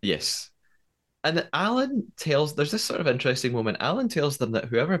well. Yes. And Alan tells, there's this sort of interesting moment. Alan tells them that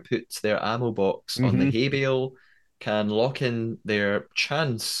whoever puts their ammo box on the Hmm. hay bale can lock in their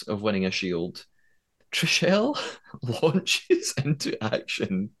chance of winning a shield. Trishelle launches into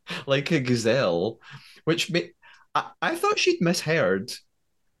action like a gazelle, which I thought she'd misheard,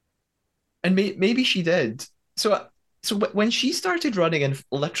 and maybe she did. So when she started running and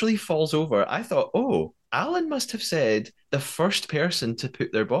literally falls over, I thought, oh, Alan must have said the first person to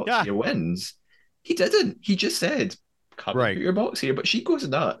put their box Yeah, here wins. He didn't. He just said, "Come and put right. your box here," but she goes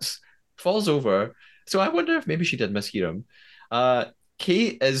nuts, falls over. So I wonder if maybe she did mishear him. Uh,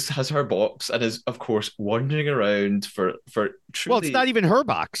 Kate has her box and is of course wandering around for Well, it's not truly even her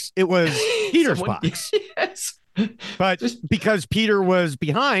box. It was Peter's someone. box. Yes, But just because Peter was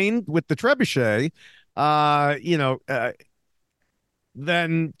behind with the trebuchet, uh, you know, uh,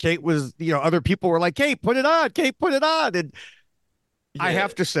 then Kate was, other people were like, Kate, put it on. Kate, put it on. And I yeah.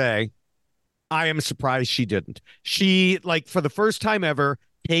 have to say, I am surprised she didn't. She, like, for the first time ever,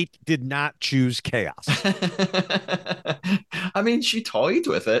 Kate did not choose chaos. I mean, she toyed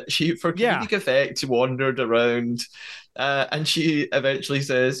with it. She, for Yeah. comedic effect, wandered around, and she eventually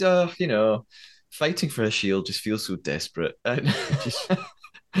says, "Oh, fighting for a shield just feels so desperate." And, Just,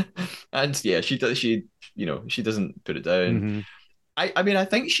 and yeah, she does. She doesn't put it down. hmm. I mean, I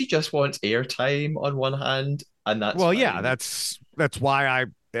think she just wants airtime on one hand, and that's Well, yeah, fine. that's why I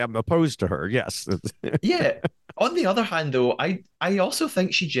am opposed to her. Yes. Yeah. On the other hand, though, I also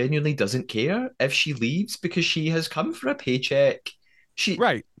think she genuinely doesn't care if she leaves because she has come for a paycheck. She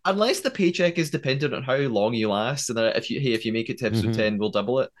Right. Unless the paycheck is dependent on how long you last, and that if you make it to episode Hmm. 10, we'll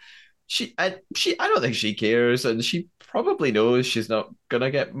double it. I don't think she cares, and she probably knows she's not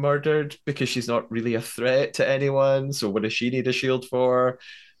gonna get murdered because she's not really a threat to anyone. So what does she need a shield for?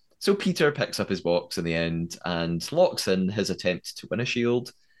 So Peter picks up his box in the end and locks in his attempt to win a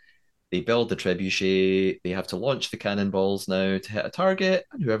shield. They build the trebuchet. They have to launch the cannonballs now to hit a target,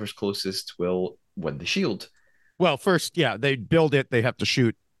 and whoever's closest will win the shield. Well, first, yeah, they build it. They have to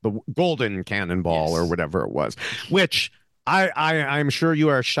shoot the golden cannonball or Yes. whatever it was, which I'm sure you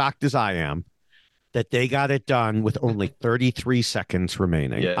are as shocked as I am that they got it done with only 33 seconds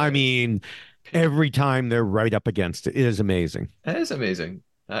remaining. I Yeah. mean, every time they're right up against it, it is amazing. It is amazing.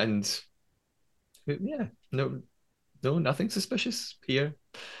 And yeah, no, nothing suspicious here.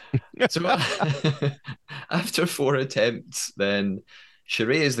 So after four attempts, then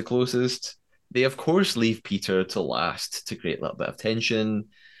Sheree is the closest. They, of course, leave Peter to last to create a little bit of tension,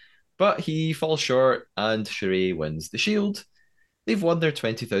 but he falls short and Sheree wins the shield. They've won their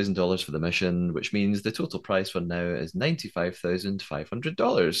 $20,000 for the mission, which means the total prize for now is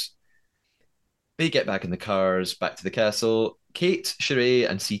 $95,500. They get back in the cars, back to the castle. Kate, Sheree,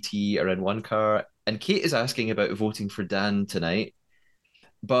 and CT are in one car, and Kate is asking about voting for Dan tonight,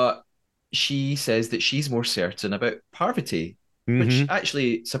 but she says that she's more certain about Parvati, which Hmm.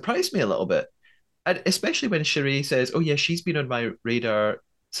 actually surprised me a little bit. And especially when Sheree says, "Oh yeah, she's been on my radar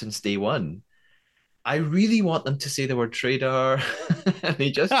since day one." I really want them to say the word trader, and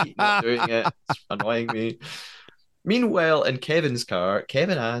they just keep not doing it. It's annoying me. Meanwhile, in Kevin's car,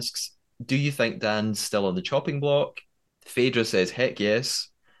 Kevin asks, "Do you think Dan's still on the chopping block?" Phaedra says, "Heck yes."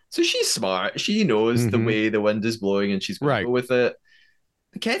 So she's smart. She knows the Hmm. way the wind is blowing and she's going to go Right. with it.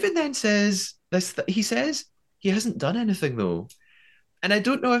 Kevin then says this. He says he hasn't done anything though, and I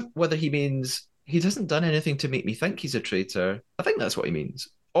don't know whether he means he hasn't done anything to make me think he's a traitor. I think that's what he means,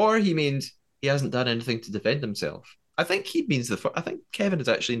 or he means he hasn't done anything to defend himself. I think he means I think Kevin is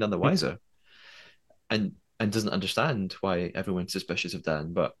actually none the wiser, and doesn't understand why everyone's suspicious of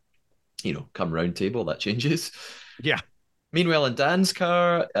Dan. But come round table, that changes. Yeah. Meanwhile, in Dan's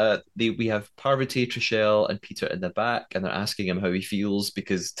car, we have Parvati, Trishelle, and Peter in the back, and they're asking him how he feels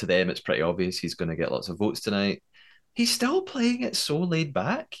because to them it's pretty obvious he's going to get lots of votes tonight. He's still playing it so laid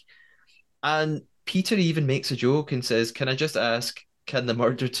back, and Peter even makes a joke and says, "Can I just ask, can the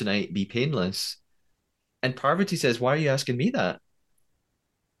murder tonight be painless?" And Parvati says, "Why are you asking me that?"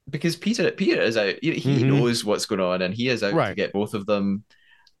 Because Peter is out. He Hmm. knows what's going on, and he is out to Right. get both of them.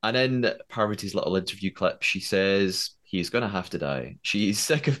 And in Parvati's little interview clip, she says he's going to have to die. She's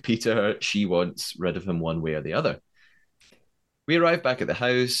sick of Peter. She wants rid of him one way or the other. We arrive back at the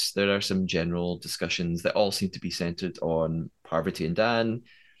house. There are some general discussions that all seem to be centered on Parvati and Dan.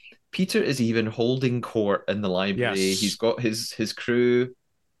 Peter is even holding court in the library. He's Yes. got his crew.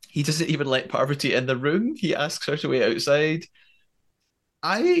 He doesn't even let Parvati in the room. He asks her to wait outside.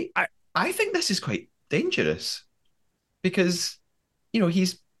 I I, I think this is quite dangerous because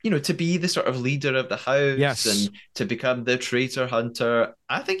he's to be the sort of leader of the house yes. and to become the traitor hunter.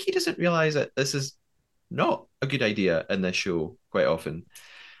 I think he doesn't realize that this is not a good idea in this show quite often.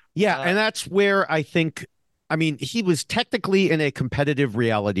 Yeah, and that's where I think, I mean, he was technically in a competitive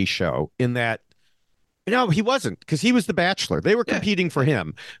reality show in that, no, he wasn't, because he was the Bachelor. They were Yeah. competing for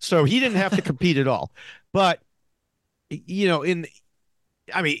him. So he didn't have to compete at all. But, you know,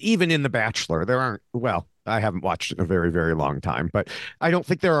 I mean, even in The Bachelor, there aren't, well, I haven't watched it in a very, very long time, but I don't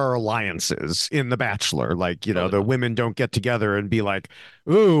think there are alliances in The Bachelor. Like, you know, Probably the not. women don't get together and be like,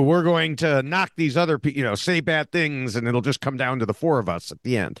 ooh, we're going to knock these other people, you know, say bad things, and it'll just come down to the four of us at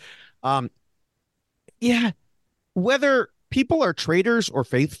the end. Um, yeah, whether people are traitors or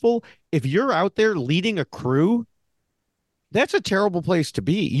faithful, if you're out there leading a crew, that's a terrible place to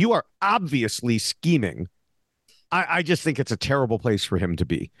be. You are obviously scheming. I just think it's a terrible place for him to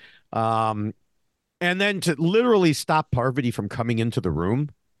be. Um, and then to literally stop Parvati from coming into the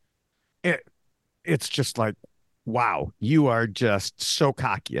room, it it's just like, wow, you are just so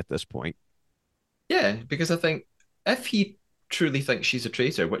cocky at this point. Yeah, because I think if he truly thinks she's a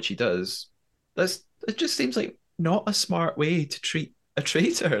traitor, which he does, that's it just seems like not a smart way to treat a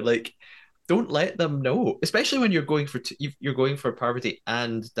traitor. Like, don't let them know, especially when you're going for you're going for Parvati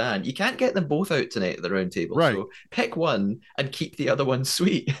and Dan. You can't get them both out tonight at the round table, Right. so pick one and keep the other one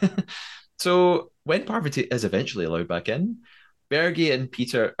sweet. So when Parvati is eventually allowed back in, Bergie and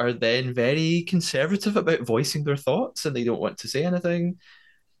Peter are then very conservative about voicing their thoughts, and they don't want to say anything.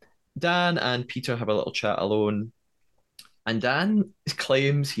 Dan and Peter have a little chat alone, and Dan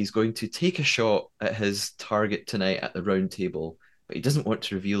claims he's going to take a shot at his target tonight at the round table, but he doesn't want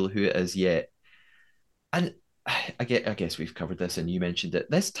to reveal who it is yet. And I guess we've covered this, and you mentioned it.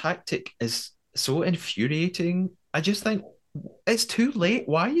 This tactic is so infuriating. I just think it's too late.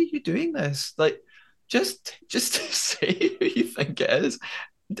 Why are you doing this? Like, just say who you think it is.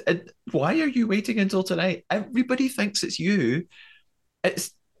 And why are you waiting until tonight? Everybody thinks it's you.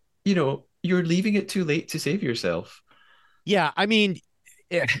 It's you're leaving it too late to save yourself. Yeah, I mean,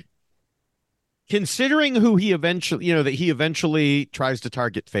 eh, considering who he eventually, you know, that he eventually tries to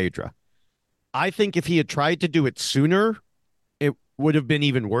target Phaedra, I think if he had tried to do it sooner, it would have been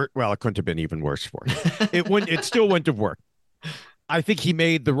even worse. Well, it couldn't have been even worse for him. It wouldn't. It still wouldn't have worked. I think he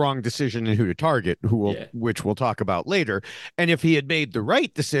made the wrong decision in who to target, Yeah. which we'll talk about later. And if he had made the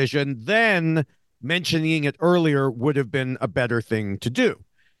right decision, then mentioning it earlier would have been a better thing to do.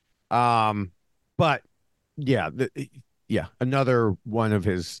 But yeah, yeah, another one of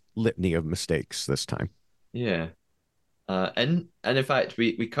his litany of mistakes this time. Yeah. And in fact,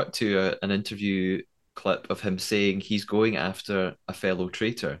 we cut to an interview clip of him saying he's going after a fellow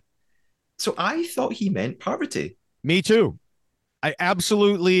traitor. So I thought he meant Parvati. Me too. I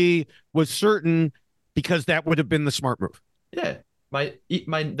absolutely was certain because that would have been the smart move. Yeah.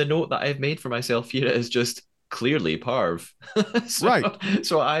 The note that I've made for myself here is just clearly Parv. So, Right.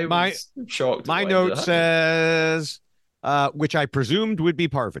 so I My was shocked. my What ended note up happening. says, which I presumed would be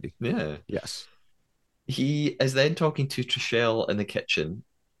Parvati. Yeah. Yes. He is then talking to Trishelle in the kitchen,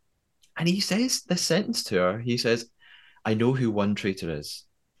 and he says this sentence to her. He says, "I know who one traitor is."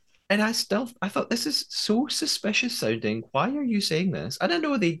 And I thought this is so suspicious sounding. Why are you saying this? And I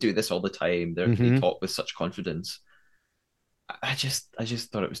know they do this all the time. They Mm-hmm. talk with such confidence. I just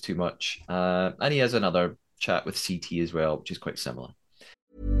thought it was too much. And he has another chat with CT as well, which is quite similar.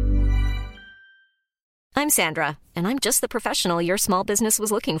 I'm Sandra, and I'm just the professional your small business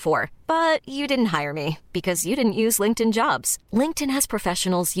was looking for. But you didn't hire me because you didn't use LinkedIn Jobs. LinkedIn has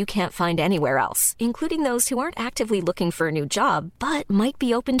professionals you can't find anywhere else, including those who aren't actively looking for a new job, but might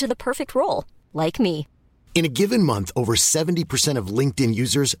be open to the perfect role, like me. In a given month, over 70% of LinkedIn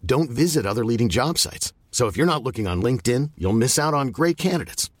users don't visit other leading job sites. So if you're not looking on LinkedIn, you'll miss out on great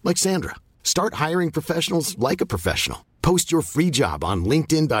candidates like Sandra. Start hiring professionals like a professional. Post your free job on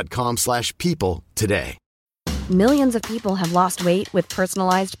linkedin.com/people today. Millions of people have lost weight with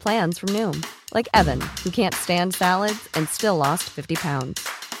personalized plans from Noom, like Evan, who can't stand salads and still lost 50 pounds.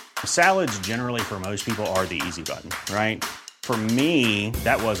 Salads, generally, for most people, are the easy button, right? For me,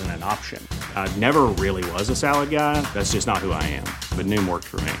 that wasn't an option. I never really was a salad guy. That's just not who I am. But Noom worked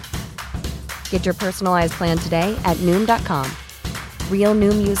for me. Get your personalized plan today at Noom.com. Real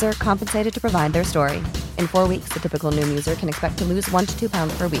Noom user compensated to provide their story. In 4 weeks, the typical Noom user can expect to lose 1 to 2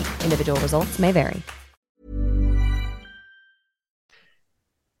 pounds per week. Individual results may vary.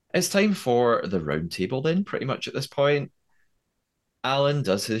 It's time for the round table then, pretty much at this point. Alan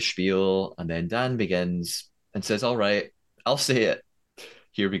does his spiel, and then Dan begins and says, "All right, I'll say it.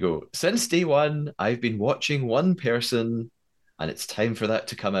 Here we go. Since day one, I've been watching one person, and it's time for that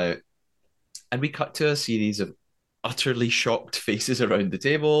to come out." And we cut to a series of utterly shocked faces around the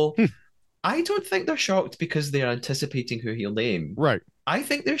table. I don't think they're shocked because they're anticipating who he'll name. Right. I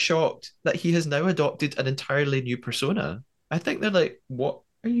think they're shocked that he has now adopted an entirely new persona. I think they're like, what?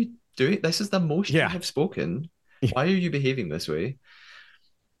 are you doing? This is the most you Yeah. have spoken. Why are you behaving this way?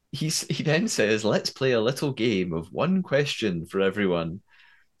 He then says, let's play a little game of one question for everyone.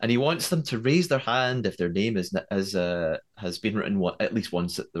 And he wants them to raise their hand if their name has been written at least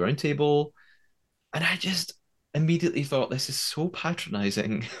once at the round table. And I just immediately thought, this is so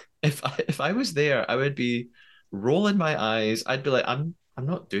patronizing. If I was there, I would be rolling my eyes. I'd be like, I'm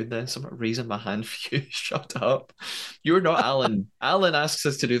not doing this. I'm not raising my hand for you. Shut up. You're not Alan. Alan asks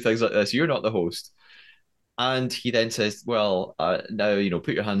us to do things like this. You're not the host. And he then says, well, now,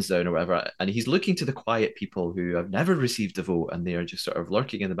 put your hands down or whatever. And he's looking to the quiet people who have never received a vote and they are just sort of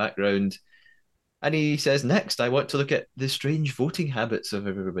lurking in the background. And he says, next, I want to look at the strange voting habits of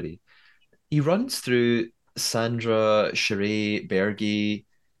everybody. He runs through Sandra, Sheree, Bergie,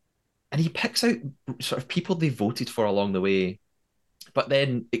 and he picks out sort of people they voted for along the way, but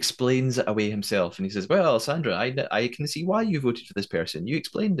then explains it away himself. And he says, well, Sandra, I can see why you voted for this person. You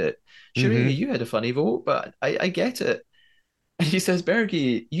explained it. Sheree, Mm-hmm. you had a funny vote, but I get it. And he says,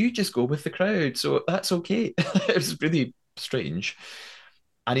 Bergie, you just go with the crowd, so that's okay. It was really strange.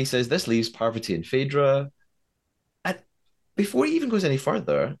 And he says, this leaves Parvati and Phaedra. And before he even goes any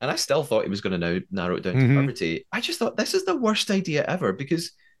further, and I still thought he was going to now narrow it down to Mm-hmm. Parvati, I just thought this is the worst idea ever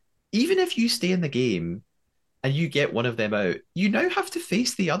because even if you stay in the game and you get one of them out, you now have to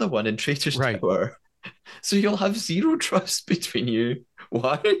face the other one in Traitor's Right. Tower. So you'll have zero trust between you.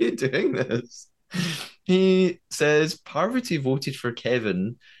 Why are you doing this? He says Parvati voted for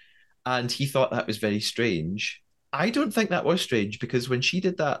Kevin and he thought that was very strange. I don't think that was strange because when she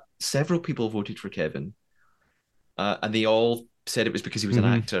did that, several people voted for Kevin. And they all said it was because he was an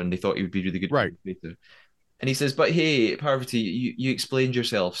Mm-hmm. actor and they thought he would be really good Right. later. And he says, but hey, Parvati, you explained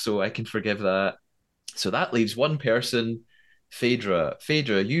yourself, so I can forgive that. So that leaves one person, Phaedra.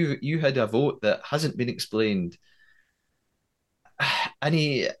 Phaedra, you had a vote that hasn't been explained. And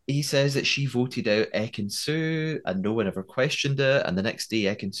he says that she voted out Ekin Su and no one ever questioned it. And the next day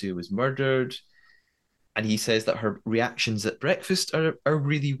Ekin Su was murdered. And he says that her reactions at breakfast are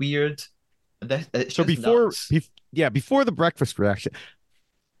really weird. It's So just nuts. before the breakfast reaction,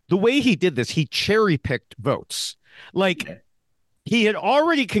 the way he did this, he cherry picked votes. Like Yeah. he had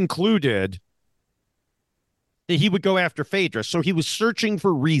already concluded that he would go after Phaedra, so he was searching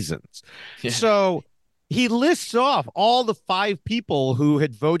for reasons. Yeah. So he lists off all the 5 people who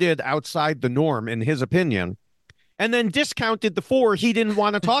had voted outside the norm, in his opinion, and then discounted the 4 he didn't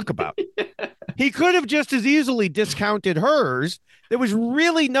want to talk about. He could have just as easily discounted hers. There was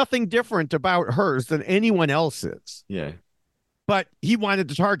really nothing different about hers than anyone else's, Yeah. but he wanted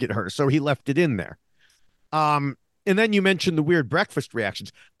to target her, so he left it in there. And then you mentioned the weird breakfast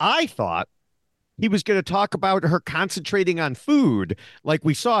reactions. I thought he was going to talk about her concentrating on food like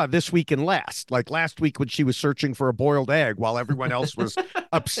we saw this week and last, like last week when she was searching for a boiled egg while everyone else was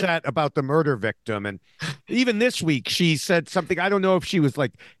upset about the murder victim. And even this week, she said something. I don't know if she was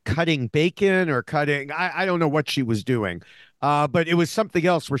like cutting bacon or I don't know what she was doing. But it was something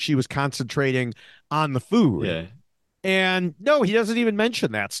else where she was concentrating on the food. Yeah. And no, he doesn't even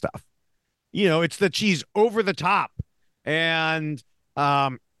mention that stuff. It's that she's over the top and,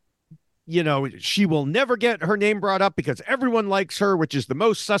 she will never get her name brought up because everyone likes her, which is the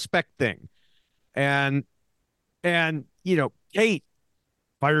most suspect thing. And Kate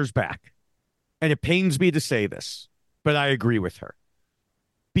fires back. And it pains me to say this, but I agree with her.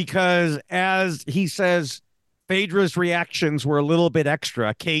 Because as he says, Phaedra's reactions were a little bit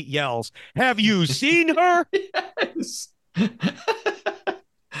extra. Kate yells, "Have you seen her?" Yes.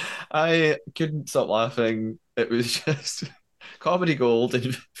 I couldn't stop laughing. It was just comedy gold.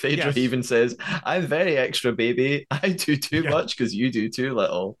 And Phaedra Yes. even says, I'm very extra, baby. I do too Yeah. much because you do too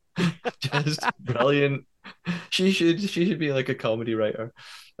little. Just brilliant. She should be like a comedy writer.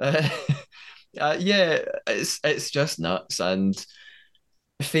 Yeah, it's just nuts. And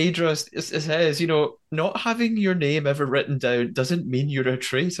Phaedra says, not having your name ever written down doesn't mean you're a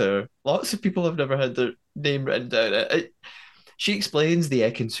traitor. Lots of people have never had their name written down. She explains the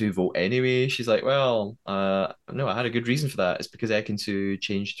Ekin-Su vote anyway. She's like, well, no, I had a good reason for that. It's because Ekin-Su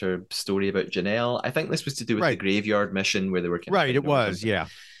changed her story about Janelle. I think this was to do with the Right. graveyard mission where they were kind of Right, it fighting over was, something. yeah.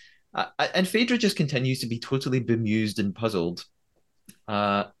 And Phaedra just continues to be totally bemused and puzzled.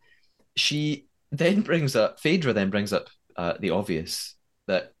 Phaedra then brings up the obvious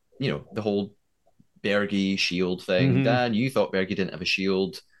that, the whole Bergie shield thing. Mhm. Dan, you thought Bergie didn't have a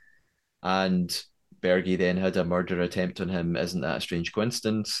shield. And Bergie then had a murder attempt on him. Isn't that a strange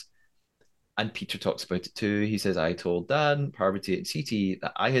coincidence? And Peter talks about it too. He says, I told Dan, Parvati, and CT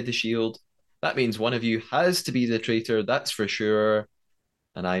that I had the shield. That means one of you has to be the traitor, that's for sure.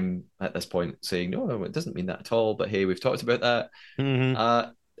 And I'm at this point saying, no, it doesn't mean that at all. But hey, we've talked about that. Hmm. Uh,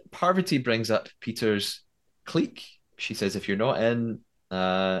 Parvati brings up Peter's clique. She says, if you're not in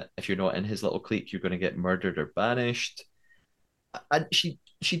his little clique, you're going to get murdered or banished. And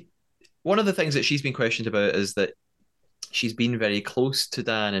one of the things that she's been questioned about is that she's been very close to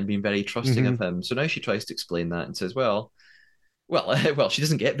Dan and been very trusting Hmm. of him. So now she tries to explain that and says, well, she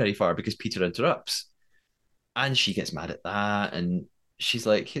doesn't get very far because Peter interrupts, and she gets mad at that, and she's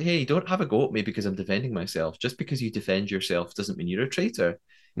like, "Hey, don't have a go at me because I'm defending myself. Just because you defend yourself doesn't mean you're a traitor."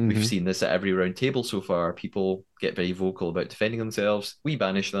 We've Hmm. seen this at every round table so far. People get very vocal about defending themselves. We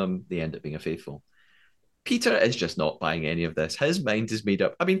banish them. They end up being a faithful. Peter is just not buying any of this. His mind is made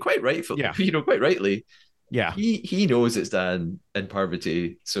up. I mean, quite rightfully, Yeah. quite rightly. Yeah. He knows it's Dan and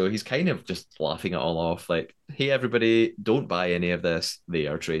Parvati, so he's kind of just laughing it all off. Like, hey, everybody, don't buy any of this. They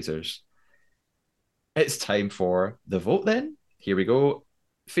are traitors. It's time for the vote. Then here we go.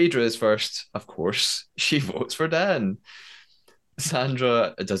 Phaedra is first, of course. She votes for Dan.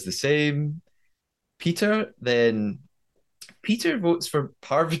 Sandra does the same. Then Peter votes for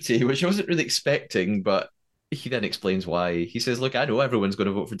Parvati, which I wasn't really expecting, but he then explains why. He says, look, I know everyone's going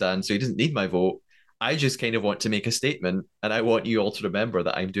to vote for Dan, so he doesn't need my vote. I just kind of want to make a statement, and I want you all to remember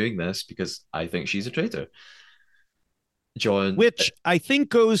that I'm doing this because I think she's a traitor. John, Which I think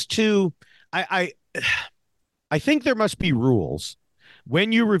goes to I I think there must be rules.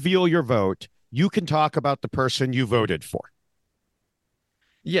 When you reveal your vote, you can talk about the person you voted for.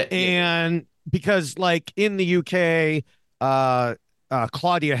 yeah, And because like in the UK,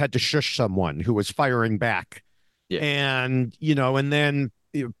 Claudia had to shush someone who was firing back, yeah, and and then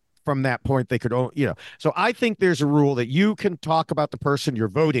from that point they could, So I think there's a rule that you can talk about the person you're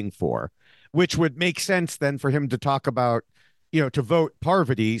voting for, which would make sense then for him to talk about, to vote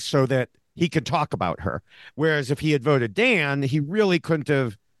Parvati so that he could talk about her. Whereas if he had voted Dan, he really couldn't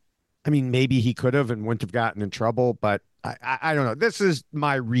have. I mean, maybe he could have and wouldn't have gotten in trouble, but I don't know. This is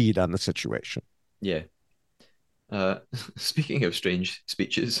my read on the situation. yeah. Uh, Speaking of strange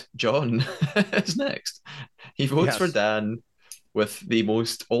speeches, John is next. He votes for Yes. Dan with the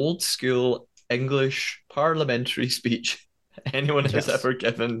most old school English parliamentary speech anyone has Yes. ever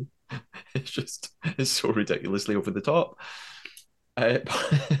given. It's so ridiculously over the top. Uh,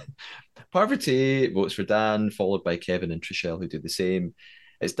 Parvati votes for Dan, followed by Kevin and Trishelle, who do the same.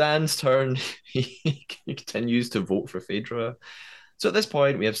 It's Dan's turn. He continues to vote for Phaedra. So at this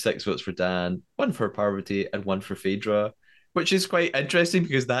point, we have 6 votes for Dan, one for Parvati, and one for Phaedra, which is quite interesting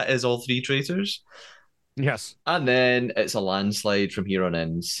because that is all three traitors. Yes. And then it's a landslide from here on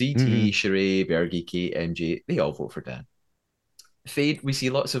in. Hmm. CT, Sheree, Bergie, Kate, MJ, they all vote for Dan. We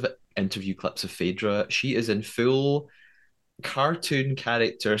see lots of interview clips of Phaedra. She is in full cartoon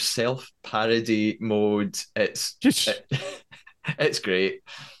character self parody mode. Just It's great.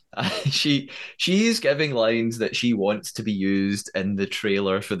 She's giving lines that she wants to be used in the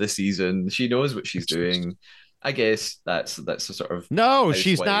trailer for the season. She knows what she's doing. I guess that's a sort of no,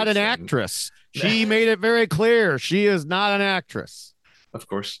 she's not housewives an thing. actress. She made it very clear she is not an actress. Of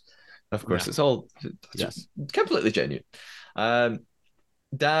course, of Yeah. course, it's Yes. completely genuine. Um,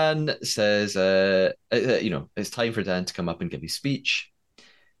 Dan says, it's time for Dan to come up and give his speech.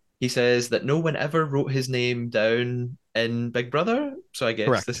 He says that no one ever wrote his name down in Big Brother, so I guess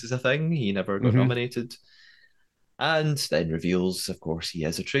Correct. this is a thing. He never got Hmm. nominated. And then reveals, of course, he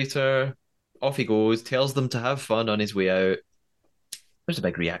is a traitor. Off he goes, tells them to have fun on his way out. There's a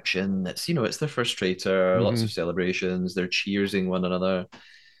big reaction. It's their first traitor, lots Hmm. of celebrations, they're cheersing one another.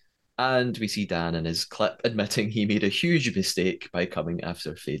 And we see Dan in his clip admitting he made a huge mistake by coming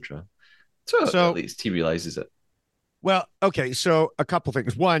after Phaedra. So at So, least he realizes it. well, okay. So, a couple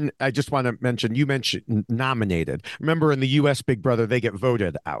things. One, I just want to mention you mentioned nominated. Remember, in the U.S. Big Brother, they get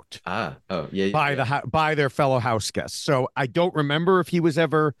voted out Oh, yeah, by yeah. by their fellow house guests. So, I don't remember if he was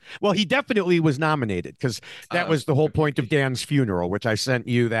ever. Well, he definitely was nominated because that was the whole point of Okay. Dan's funeral, which I sent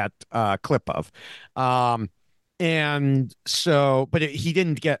you that clip of. Um, and so, but he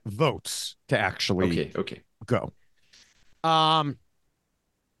didn't get votes to actually Okay. go. Um,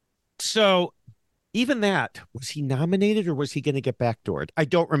 so even that, was he nominated or was he going to get backdoored? I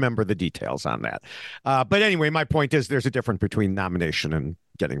don't remember the details on that. But anyway, my point is there's a difference between nomination and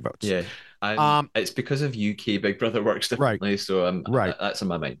getting votes. Yeah, Um, it's because of UK Big Brother works right, differently, so right. that's in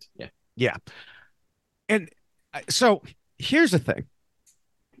my mind. Yeah. Yeah. And so here's the thing.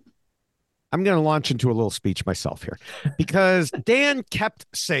 I'm going to launch into a little speech myself here because Dan kept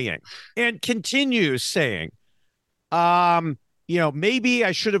saying and continues saying, maybe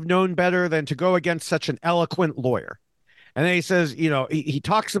I should have known better than to go against such an eloquent lawyer. And then he says, he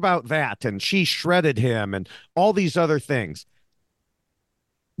talks about that and she shredded him and all these other things.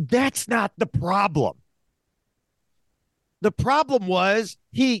 That's not the problem. The problem was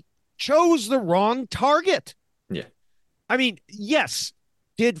he chose the wrong target. Yeah. I mean, yes,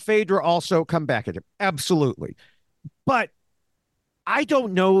 did Phaedra also come back at him? Absolutely. But I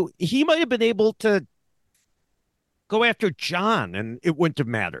don't know. He might have been able to go after John and it wouldn't have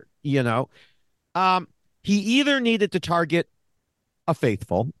mattered, you know? He either needed to target a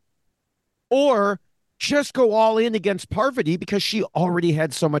faithful or just go all in against Parvati because she already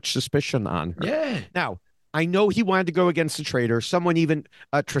had so much suspicion on her. Yeah. Now, I know he wanted to go against the traitor. Someone even,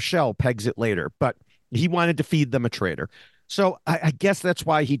 Trishelle pegs it later, but he wanted to feed them a traitor. So I guess that's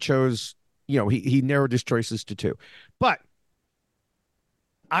why he chose, he narrowed his choices to two. But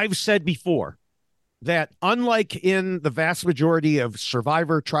I've said before that unlike in the vast majority of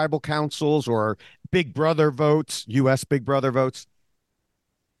survivor tribal councils or Big Brother votes, US Big Brother votes,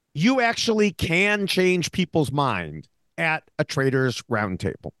 you actually can change people's mind at a traitors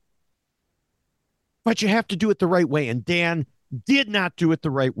roundtable. But you have to do it the right way. And Dan did not do it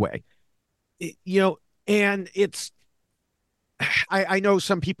the right way. And it's, I know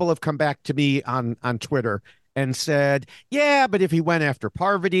some people have come back to me on Twitter and said, yeah, but if he went after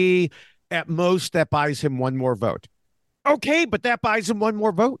Parvati, at most that buys him one more vote. Okay, but that buys him one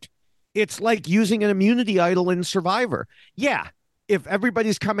more vote. It's like using an immunity idol in Survivor. Yeah, if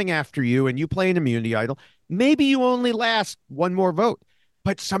everybody's coming after you and you play an immunity idol, maybe you only last one more vote.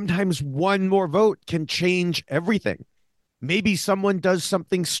 But sometimes one more vote can change everything. Maybe someone does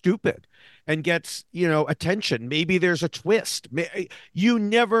something stupid and gets, attention. Maybe there's a twist. You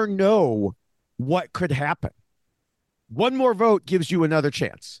never know what could happen. One more vote gives you another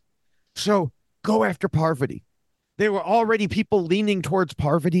chance. So go after Parvati. There were already people leaning towards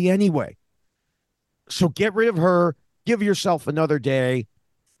Parvati anyway. So get rid of her. Give yourself another day.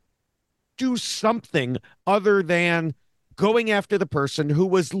 Do something other than going after the person who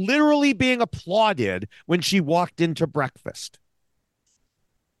was literally being applauded when she walked into breakfast.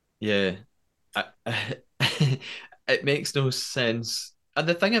 Yeah. It makes no sense. And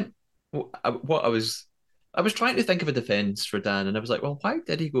the thing, what I was trying to think of a defense for Dan, and I was like, well, why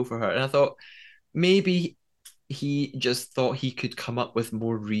did he go for her? And I thought maybe he just thought he could come up with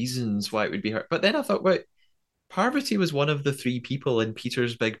more reasons why it would be her. But then I thought, wait, Parvati was one of the three people in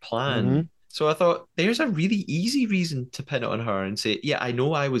Peter's big plan. Mm-hmm. So I thought there's a really easy reason to pin it on her and say, yeah, I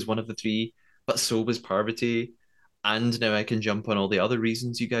know I was one of the three, but so was Parvati. And now I can jump on all the other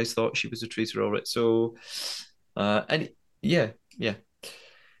reasons you guys thought she was a traitor already. So, and yeah.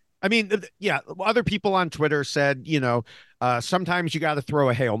 I mean, yeah, other people on Twitter said, sometimes you got to throw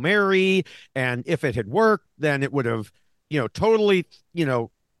a Hail Mary. And if it had worked, then it would have, totally,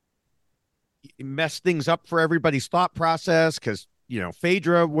 messed things up for everybody's thought process because,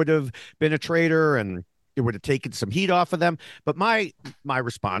 Phaedra would have been a traitor and it would have taken some heat off of them. But my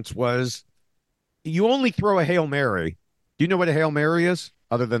response was, you only throw a Hail Mary. Do you know what a Hail Mary is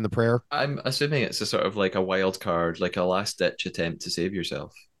other than the prayer? I'm assuming it's a sort of like a wild card, like a last ditch attempt to save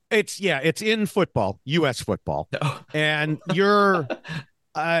yourself. It's in football, US football. Oh. And you're,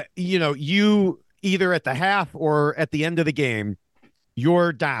 you either at the half or at the end of the game,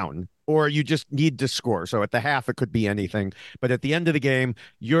 you're down or you just need to score. So at the half, it could be anything. But at the end of the game,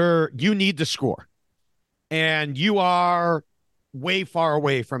 you need to score. And you are way far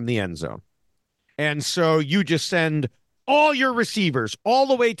away from the end zone. And so you just send all your receivers all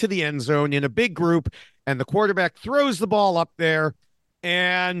the way to the end zone in a big group, and the quarterback throws the ball up there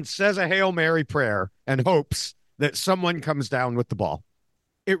and says a Hail Mary prayer and hopes that someone comes down with the ball.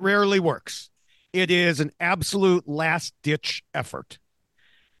 It rarely works. It is an absolute last-ditch effort.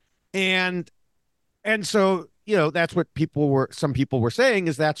 And so, that's what some people were saying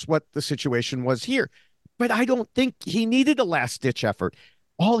is that's what the situation was here. But I don't think he needed a last-ditch effort.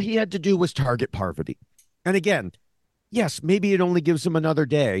 All he had to do was target Parvati. And again, yes, maybe it only gives him another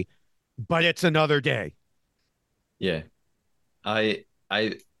day, but it's another day. Yeah. I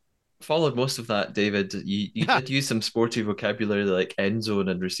followed most of that, David. You did use some sporty vocabulary like end zone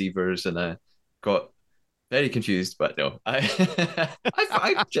and receivers, and I got very confused, but no,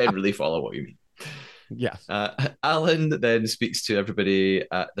 I generally follow what you mean. Yes. Alan then speaks to everybody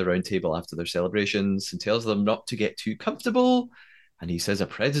at the round table after their celebrations and tells them not to get too comfortable. And he says a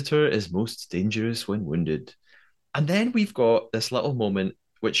predator is most dangerous when wounded. And then we've got this little moment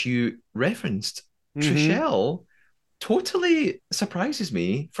which you referenced. Mm-hmm. Trishelle totally surprises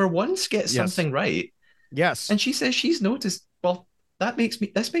me. For once, gets something right. Yes. And she says she's noticed, well,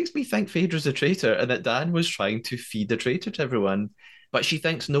 this makes me think Phaedra's a traitor and that Dan was trying to feed a traitor to everyone. But she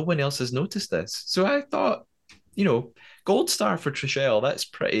thinks no one else has noticed this. So I thought, gold star for Trishelle. That's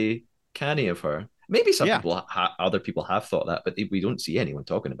pretty canny of her. Maybe some Yeah. people, other people have thought that, but we don't see anyone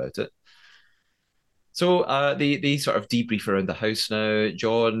talking about it. So they sort of debrief around the house now.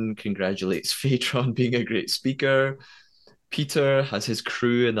 John congratulates Phaedra on being a great speaker. Peter has his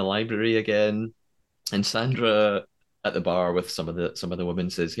crew in the library again, and Sandra at the bar with some of the women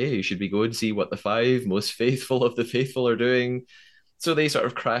says, "Hey, should we go and see what the five most faithful of the faithful are doing?" So they sort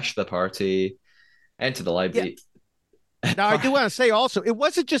of crash the party, enter the Yeah. library. Now, I do want to say also, it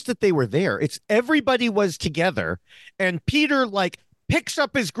wasn't just that they were there, it's everybody was together, and Peter, like, picks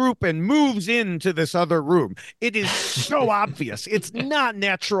up his group and moves into this other room. It is so obvious. It's not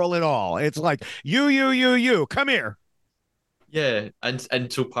natural at all. It's like, you, come here. Yeah,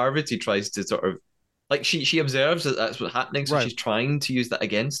 and so Parvati tries to sort of like she observes that that's what's happening, so Right. she's trying to use that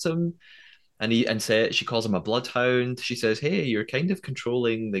against him, and say she calls him a bloodhound. She says, "Hey, you're kind of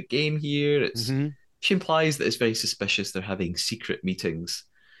controlling the game here." It's Hmm. She implies that it's very suspicious they're having secret meetings,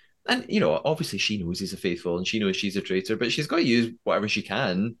 and obviously she knows he's a faithful and she knows she's a traitor, but she's got to use whatever she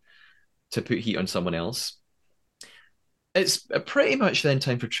can to put heat on someone else. It's pretty much then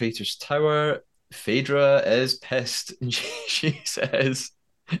time for Traitor's Tower. Phaedra is pissed, and she says,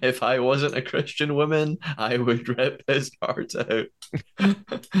 "If I wasn't a Christian woman, I would rip his heart out."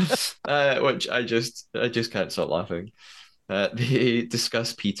 Which I just can't stop laughing. They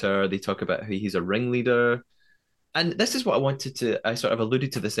discuss Peter. They talk about how he's a ringleader, and this is what I wanted to. I sort of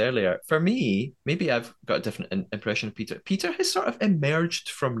alluded to this earlier. For me, maybe I've got a different impression of Peter. Peter has sort of emerged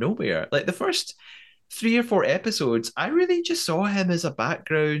from nowhere. Like the first 3 or 4 episodes, I really just saw him as a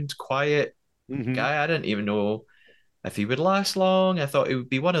background, quiet Hmm. guy. I didn't even know if he would last long. I thought he would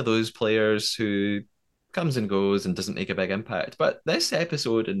be one of those players who comes and goes and doesn't make a big impact. But this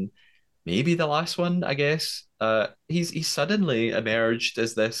episode and maybe the last one, I guess, he's suddenly emerged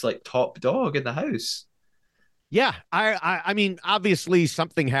as this like top dog in the house. Yeah, I mean, obviously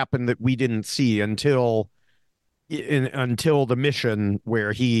something happened that we didn't see until the mission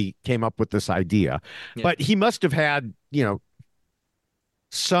where he came up with this idea. Yeah, But he must have had,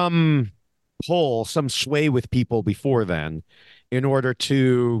 some pull, some sway with people before then in order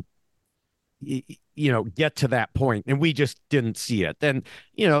to get to that point, and we just didn't see it. And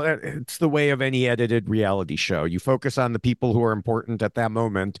it's the way of any edited reality show. You focus on the people who are important at that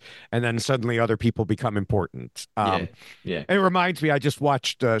moment, and then suddenly other people become important. yeah, yeah. It reminds me, I just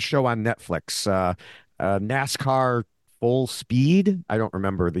watched a show on Netflix, NASCAR Full Speed. I don't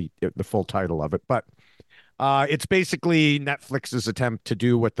remember the full title of it, but it's basically Netflix's attempt to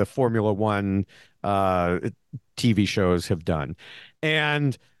do what the Formula One uh, TV shows have done.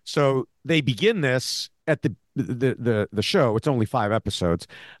 And so they begin this at the show. It's only 5 episodes.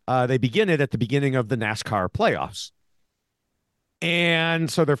 They begin it at the beginning of the NASCAR playoffs.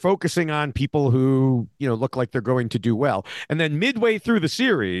 And so they're focusing on people who, look like they're going to do well. And then midway through the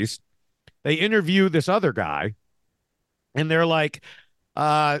series, they interview this other guy, and they're like,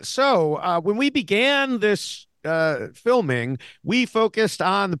 when we began this filming, we focused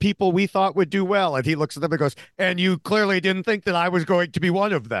on the people we thought would do well. And he looks at them and goes, "And you clearly didn't think that I was going to be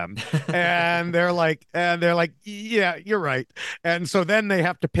one of them." And they're like, "Yeah, you're right." And so then they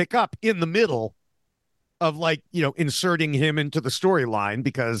have to pick up in the middle of, like, inserting him into the storyline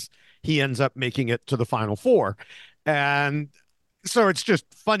because he ends up making it to the final four. And so it's just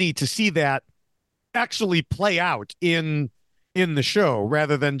funny to see that actually play out in the show,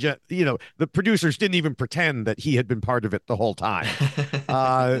 rather than just, the producers didn't even pretend that he had been part of it the whole time.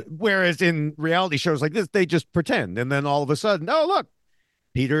 Whereas in reality shows like this, they just pretend, and then all of a sudden, oh look,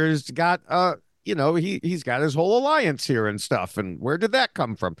 Peter's got he's got his whole alliance here and stuff, and where did that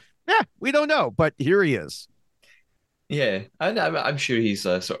come from? Yeah, we don't know, but here he is. Yeah, and I'm sure he's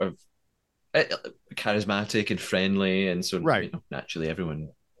sort of uh, charismatic and friendly, and so Right. naturally everyone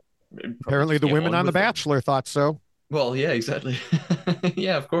probably Apparently just the get women on on The with him. Bachelor thought so. Well, yeah, exactly.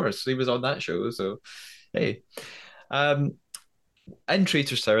 Yeah, of course. He was on that show, so hey. Um, in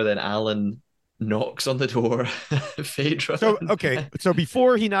Traitor's Tower, then Alan knocks on the door. Phaedra. So, okay. So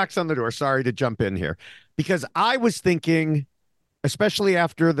before he knocks on the door, sorry to jump in here, because I was thinking, especially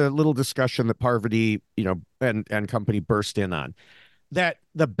after the little discussion that Parvati, and company burst in on, that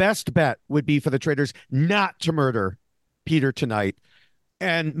the best bet would be for the traitors not to murder Peter tonight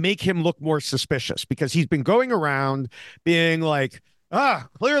and make him look more suspicious, because he's been going around being like,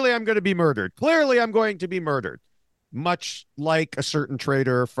 clearly I'm going to be murdered. Clearly I'm going to be murdered. Much like a certain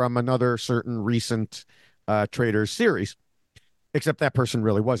traitor from another certain recent Traitors series, except that person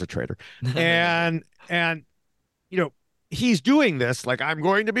really was a traitor. And you know, he's doing this like, I'm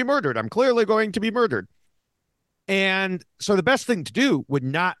going to be murdered. I'm clearly going to be murdered. And so the best thing to do would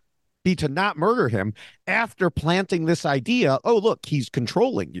not be to not murder him after planting this idea. Oh, look, he's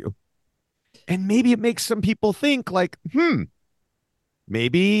controlling you. And maybe it makes some people think like,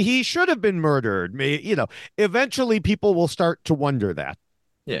 maybe he should have been murdered. Eventually people will start to wonder that.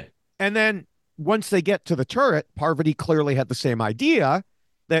 Yeah. And then once they get to the turret, Parvati clearly had the same idea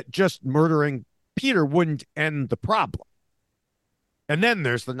that just murdering Peter wouldn't end the problem. And then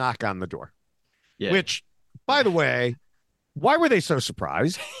there's the knock on the door, which, by the way, why were they so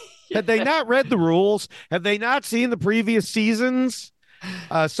surprised? Had they not read the rules? Had they not seen the previous seasons?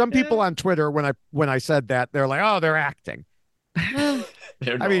 Some people on Twitter, when I said that, they're like, "Oh, they're acting."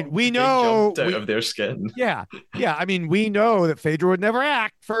 I mean, we know jumped out of their skin. Yeah. I mean, we know that Phaedra would never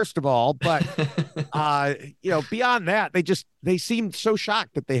act, first of all, but beyond that, they seemed so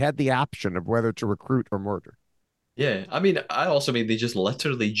shocked that they had the option of whether to recruit or murder. Yeah, I mean, I also mean they just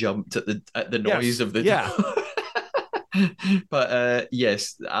literally jumped at the noise of the door. But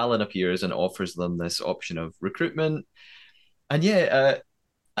yes, Alan appears and offers them this option of recruitment, and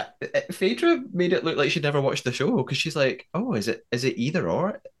Phaedra made it look like she'd never watched the show because she's like, "Oh, is it either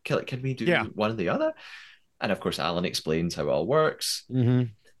or? Can we do one or the other?" And of course, Alan explains how it all works. Mm-hmm.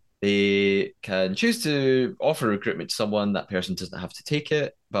 They can choose to offer recruitment to someone. That person doesn't have to take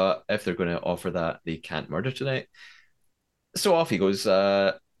it, but if they're going to offer that, they can't murder tonight. So off he goes.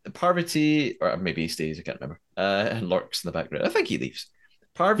 Parvati, or maybe he stays, I can't remember, and lurks in the background. I think he leaves.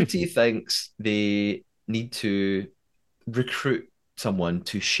 Parvati thinks they need to recruit someone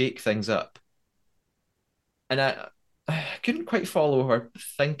to shake things up. And I couldn't quite follow her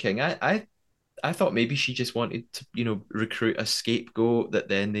thinking. I thought maybe she just wanted to, recruit a scapegoat that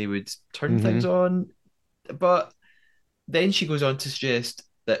then they would turn things on. But then she goes on to suggest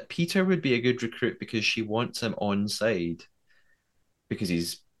that Peter would be a good recruit because she wants him on side. Because he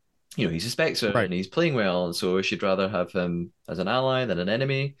suspects her and he's playing well, and so she'd rather have him as an ally than an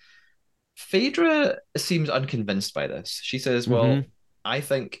enemy. Phaedra seems unconvinced by this. She says, well, I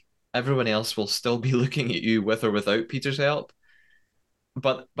think everyone else will still be looking at you with or without Peter's help.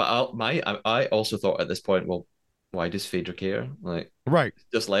 But I also thought at this point, well, why does Phaedra care? Like,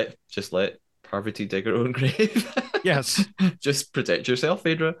 just let Parvati dig her own grave. Yes. Just protect yourself,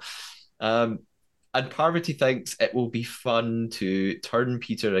 Phaedra. And Parvati thinks it will be fun to turn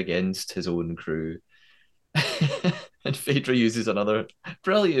Peter against his own crew. And Phaedra uses another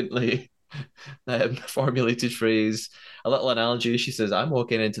brilliantly formulated phrase, a little analogy. She says, I'm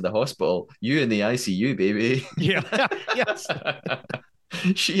walking into the hospital, you in the ICU, baby. Yeah. Yes.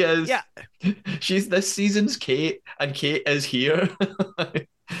 She is. Yeah. She's this season's Kate, and Kate is here.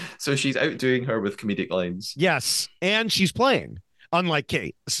 So she's outdoing her with comedic lines. Yes. And she's playing, unlike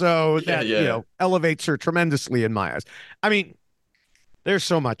Kate. So that, elevates her tremendously in my eyes. I mean, there's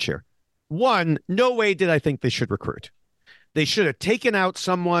so much here. One, no way did I think they should recruit. They should have taken out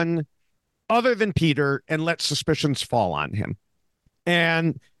someone other than Peter and let suspicions fall on him.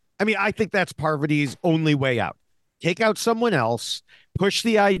 And I mean, I think that's Parvati's only way out. Take out someone else, push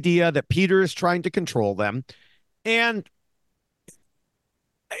the idea that Peter is trying to control them, and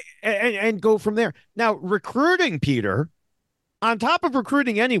go from there. Now, recruiting Peter, on top of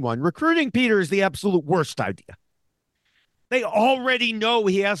recruiting anyone, recruiting Peter is the absolute worst idea. They already know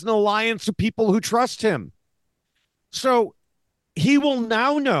he has an alliance of people who trust him. So he will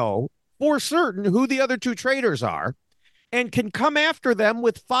now know for certain who the other two traitors are and can come after them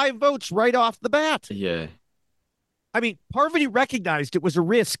with 5 votes right off the bat. Yeah. I mean, Parvati recognized it was a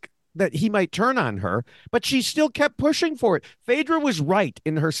risk that he might turn on her, but she still kept pushing for it. Phaedra was right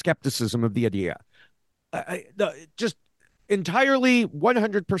in her skepticism of the idea. Just entirely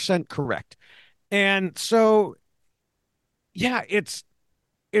 100% correct. And so, yeah, it's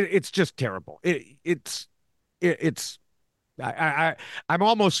just terrible. I'm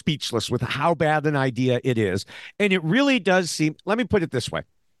almost speechless with how bad an idea it is. And it really does seem, let me put it this way,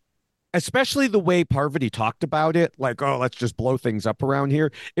 especially the way Parvati talked about it, like, oh, let's just blow things up around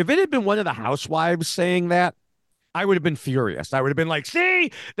here. If it had been one of the housewives saying that, I would have been furious. I would have been like,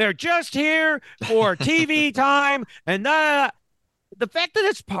 see, they're just here for TV time. And the fact that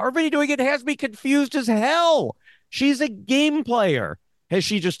it's Parvati doing it has me confused as hell. She's a game player. Has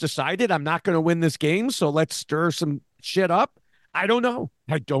she just decided I'm not going to win this game, so let's stir some shit up? I don't know.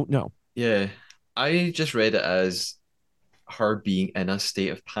 Yeah. I just read it as her being in a state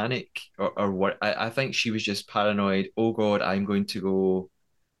of panic or what. I think she was just paranoid. Oh God, I'm going to go.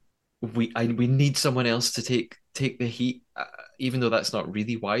 We need someone else to take the heat, even though that's not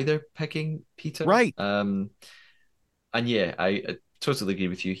really why they're picking Peter. Right. And yeah, I totally agree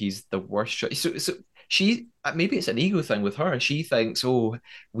with you. He's the worst choice. So she, maybe it's an ego thing with her. She thinks, oh,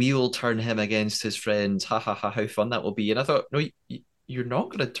 we'll turn him against his friends. Ha ha ha! How fun that will be. And I thought, no, you're not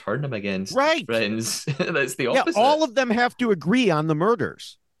going to turn him against his friends. That's the opposite. Yeah, all of them have to agree on the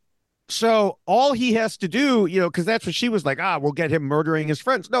murders. So all he has to do, because that's what she was like, we'll get him murdering his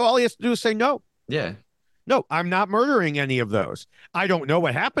friends. No, all he has to do is say no. Yeah. No, I'm not murdering any of those. I don't know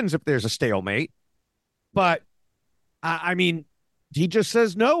what happens if there's a stalemate, Yeah. but I mean, he just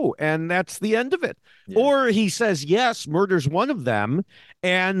says no, and that's the end of it. Yeah. Or he says yes, murders one of them,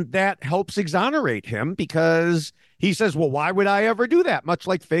 and that helps exonerate him because he says, well, why would I ever do that? Much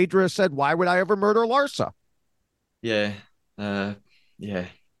like Phaedra said, why would I ever murder Larsa? Yeah. Yeah.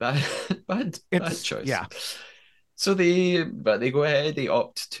 Bad, bad choice. Yeah. So they go ahead, they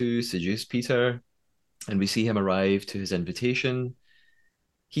opt to seduce Peter, and we see him arrive to his invitation.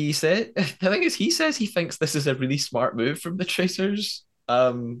 He said, the thing is, he says he thinks this is a really smart move from the Traitors.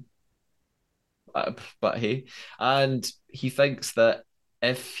 But hey, and he thinks that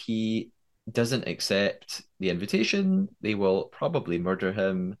if he doesn't accept the invitation, they will probably murder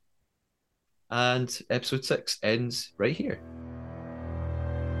him. And episode 6 ends right here.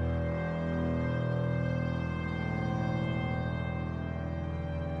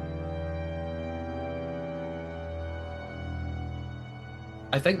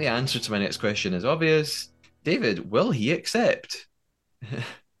 I think the answer to my next question is obvious. David, will he accept?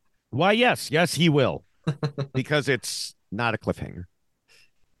 Why, yes, he will, because it's not a cliffhanger.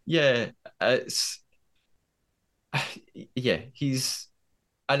 Yeah, it's yeah, he's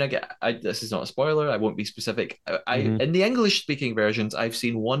and this is not a spoiler. I won't be specific. In the English speaking versions, I've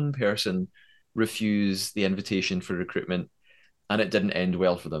seen one person refuse the invitation for recruitment, and it didn't end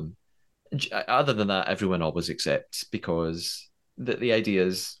well for them. Other than that, everyone always accepts because the idea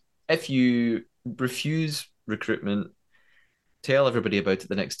is if you refuse recruitment, tell everybody about it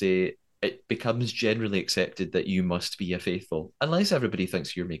the next day, it becomes generally accepted that you must be a faithful, unless everybody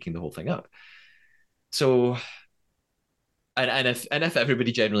thinks you're making the whole thing up. So, and if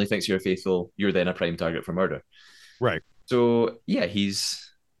everybody generally thinks you're a faithful, you're then a prime target for murder. Right. So yeah,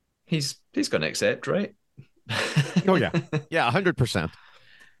 he's going to accept, right? Oh yeah, 100%.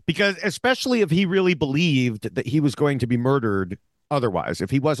 Because especially if he really believed that he was going to be murdered otherwise, if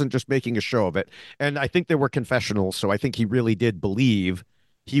he wasn't just making a show of it. And I think there were confessionals, so I think he really did believe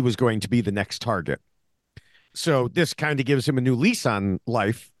he was going to be the next target. So this kind of gives him a new lease on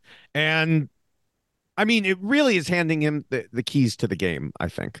life. And I mean, it really is handing him the keys to the game, I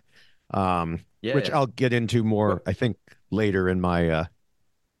think. Which I'll get into more, I think, later in my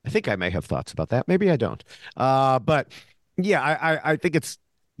I think I may have thoughts about that. Maybe I don't. But yeah, I think it's,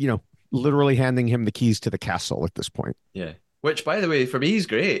 literally handing him the keys to the castle at this point. Yeah. Which, by the way, for me is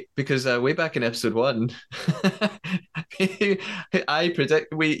great because way back in episode 1, I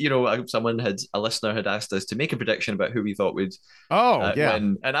predict a listener had asked us to make a prediction about who we thought would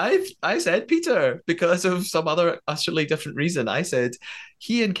win, and I said Peter because of some other utterly different reason. I said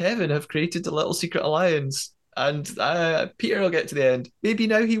he and Kevin have created a little secret alliance, and Peter will get to the end. Maybe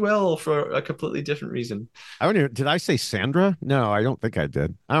now he will for a completely different reason. Did I say Sandra? No, I don't think I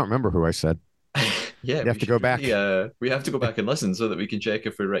did. I don't remember who I said. Yeah, you have to go back. We have to go back and listen so that we can check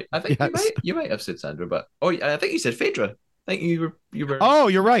if we're right. I think you might have said Sandra, but I think you said Phaedra. I think you were. Oh,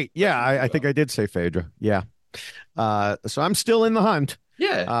 you're right. Yeah, I think I did say Phaedra. Yeah. So I'm still in the hunt.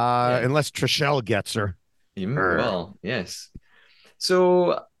 Yeah. Unless Trishelle gets her. Well, yes.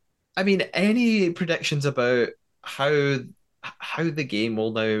 So, I mean, any predictions about how the game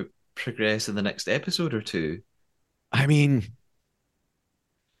will now progress in the next episode or two? I mean,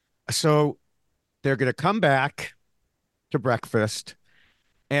 so they're going to come back to breakfast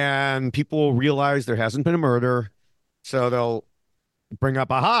and people will realize there hasn't been a murder. So they'll bring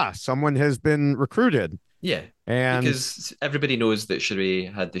up, someone has been recruited. Yeah. And because everybody knows that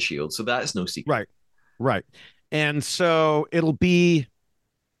Sheree had the shield. So that's no secret. Right. And so it'll be,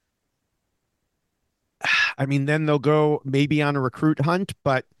 I mean, then they'll go maybe on a recruit hunt,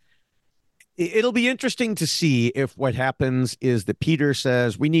 but it'll be interesting to see if what happens is that Peter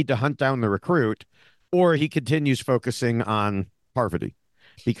says we need to hunt down the recruit, or he continues focusing on Parvati.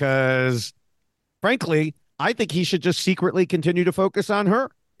 Because, frankly, I think he should just secretly continue to focus on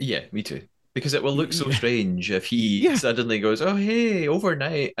her. Yeah, me too. Because it will look so strange if he suddenly goes, oh, hey,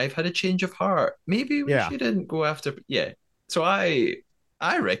 overnight, I've had a change of heart. Maybe we shouldn't go after... Yeah. So I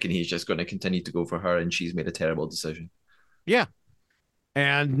reckon he's just going to continue to go for her and she's made a terrible decision. Yeah.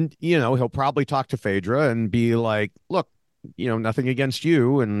 And, he'll probably talk to Phaedra and be like, look, nothing against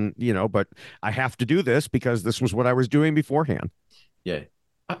you. And, but I have to do this because this was what I was doing beforehand. Yeah.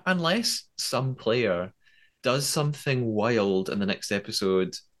 Unless some player does something wild in the next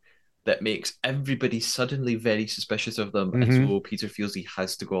episode that makes everybody suddenly very suspicious of them. And so Peter feels he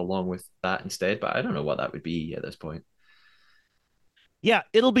has to go along with that instead. But I don't know what that would be at this point. Yeah,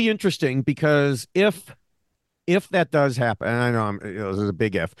 it'll be interesting because if if that does happen, and I know this is a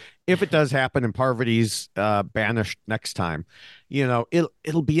big if it does happen and Parvati's banished next time,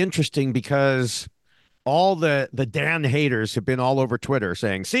 it'll be interesting because all the Dan haters have been all over Twitter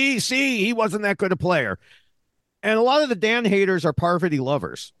saying, see, he wasn't that good a player. And a lot of the Dan haters are Parvati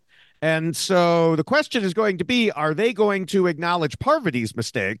lovers. And so the question is going to be, are they going to acknowledge Parvati's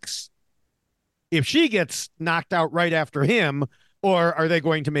mistakes if she gets knocked out right after him, or are they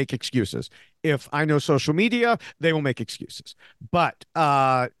going to make excuses? If I know social media, they will make excuses. But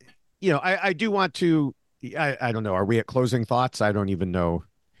I do want to. I don't know. Are we at closing thoughts? I don't even know.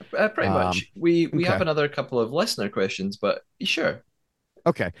 Pretty much. We have Okay. another couple of listener questions, but sure.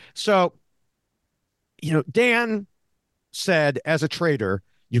 Okay. So, Dan said as a trader,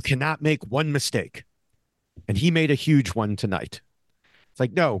 you cannot make one mistake. And he made a huge one tonight. It's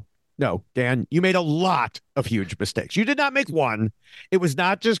like, no, Dan, you made a lot of huge mistakes. You did not make one. It was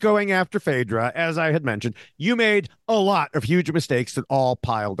not just going after Phaedra, as I had mentioned. You made a lot of huge mistakes that all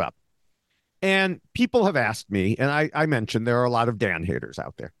piled up. And people have asked me, and I mentioned there are a lot of Dan haters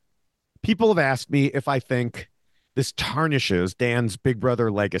out there. People have asked me if I think this tarnishes Dan's Big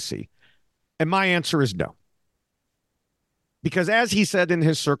Brother legacy. And my answer is no. Because as he said in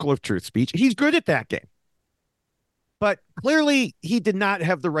his Circle of Truth speech, he's good at that game. But clearly, he did not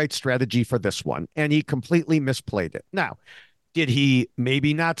have the right strategy for this one, and he completely misplayed it. Now, did he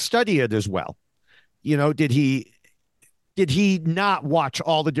maybe not study it as well? Did he not watch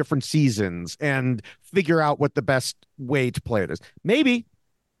all the different seasons and figure out what the best way to play it is? Maybe,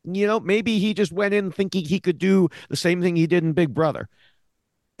 maybe he just went in thinking he could do the same thing he did in Big Brother.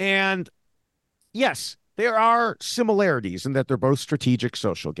 And yes, there are similarities in that they're both strategic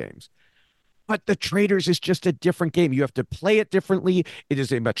social games. But the Traitors is just a different game. You have to play it differently. It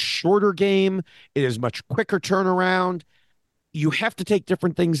is a much shorter game. It is much quicker turnaround. You have to take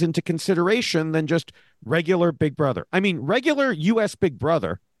different things into consideration than just regular Big Brother. I mean, regular US Big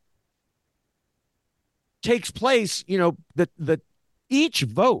Brother takes place, the each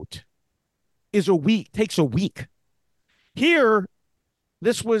vote takes a week. Here,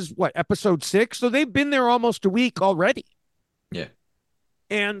 this was what, episode 6? So they've been there almost a week already. Yeah.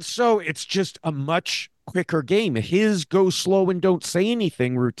 And so it's just a much quicker game. His go slow and don't say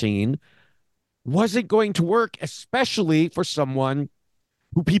anything routine wasn't going to work, especially for someone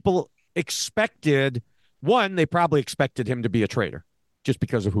who people expected. One, they probably expected him to be a traitor just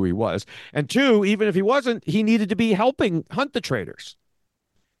because of who he was. And two, even if he wasn't, he needed to be helping hunt the traitors.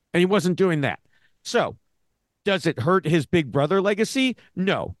 And he wasn't doing that. So does it hurt his Big Brother legacy?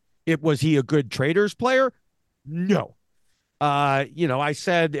 No. Was he a good Traitors player? No. I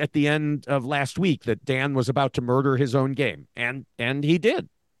said at the end of last week that Dan was about to murder his own game, and he did.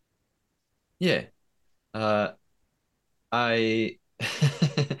 Yeah. I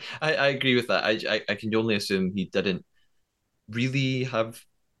I agree with that. I can only assume he didn't really have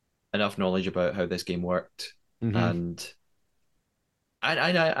enough knowledge about how this game worked. Mm-hmm. And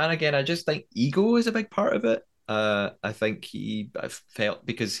again, I just think ego is a big part of it. I felt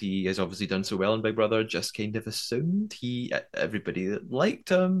because he has obviously done so well in Big Brother, just kind of assumed everybody liked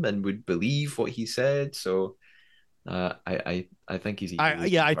him and would believe what he said. So I think he's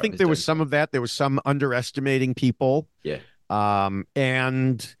I think there was some of that. There was some underestimating people. Yeah.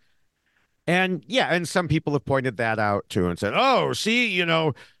 And some people have pointed that out too and said, "Oh, see,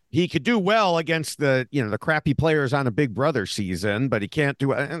 he could do well against the crappy players on a Big Brother season, but he can't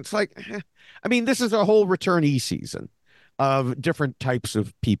do it." And it's like, I mean, this is a whole returnee season of different types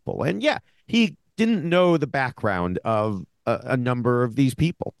of people, and yeah, he didn't know the background of a number of these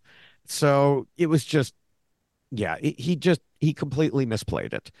people, so it was just, yeah, he completely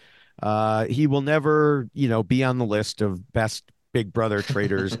misplayed it. He will never, be on the list of best Big Brother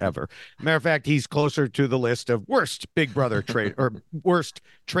traitors ever. Matter of fact, he's closer to the list of worst Big Brother trade or worst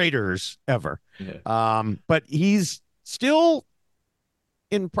traitors ever. Yeah. But he's still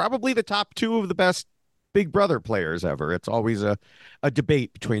in probably the top 2 of the best Big Brother players ever. It's always a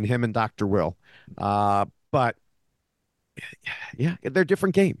debate between him and Dr. Will. But yeah, they're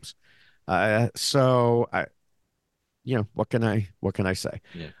different games. So what can I say?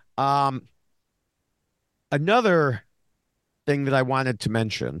 Yeah. Another thing that I wanted to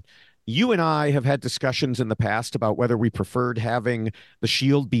mention, you and I have had discussions in the past about whether we preferred having the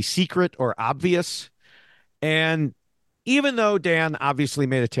shield be secret or obvious. And even though Dan obviously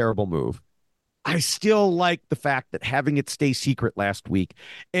made a terrible move, I still like the fact that having it stay secret last week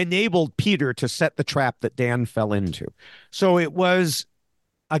enabled Peter to set the trap that Dan fell into. So it was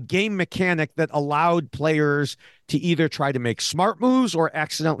a game mechanic that allowed players to either try to make smart moves or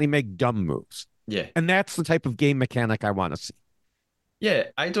accidentally make dumb moves. Yeah. And that's the type of game mechanic I want to see. Yeah,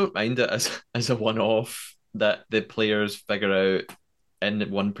 I don't mind it as a one-off that the players figure out in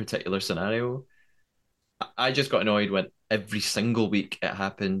one particular scenario. I just got annoyed when every single week it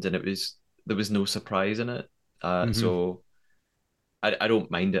happened and there was no surprise in it. Hmm. So I don't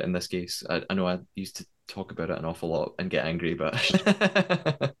mind it in this case. I know I used to talk about it an awful lot and get angry, but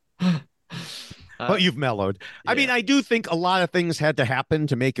But uh, you've mellowed. I mean, yeah, I do think a lot of things had to happen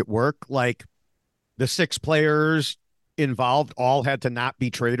to make it work. Like the six players involved all had to not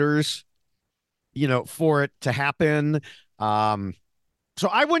be traitors, for it to happen. Um, so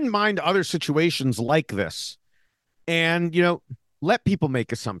I wouldn't mind other situations like this. And, let people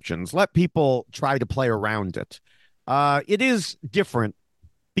make assumptions, let people try to play around it. It is different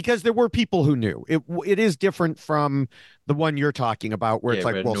because there were people who knew. It is different from the one you're talking about, where yeah, it's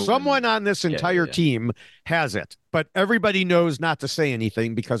like, where well, no one, someone on this yeah, yeah, entire yeah, team has it, but everybody knows not to say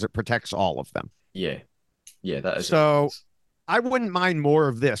anything because it protects all of them. yeah, yeah. That is a So difference. I wouldn't mind more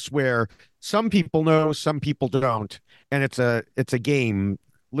of this, where some people know, some people don't, and it's a game,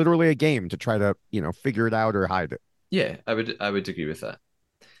 literally a game to try to figure it out or hide it. Yeah, I would agree with that.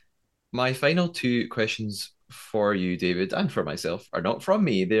 My final two questions for you, David, and for myself, are not from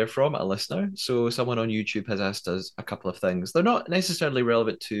me. They're from a listener. So someone on YouTube has asked us a couple of things. They're not necessarily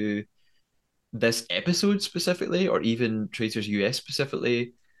relevant to this episode specifically, or even Traitors US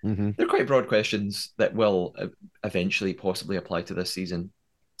specifically. Hmm. They're quite broad questions that will eventually possibly apply to this season.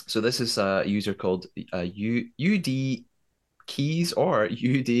 So this is a user called UD Keys or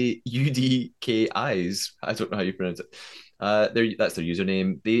UDKIs. I don't know how you pronounce it. That's their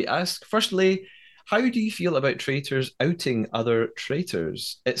username. They ask, firstly, how do you feel about traitors outing other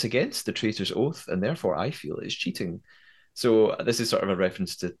traitors? It's against the traitor's oath, and therefore I feel it's cheating. So this is sort of a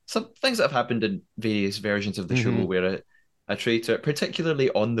reference to some things that have happened in various versions of the Hmm. show where a traitor, particularly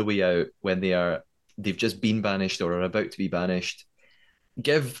on the way out when they've just been banished or are about to be banished,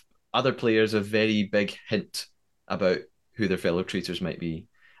 give other players a very big hint about who their fellow traitors might be.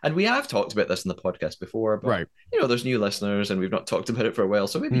 And we have talked about this in the podcast before, but Right. there's new listeners and we've not talked about it for a while.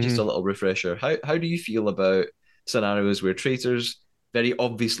 So maybe just a Hmm. little refresher. How do you feel about scenarios where traitors very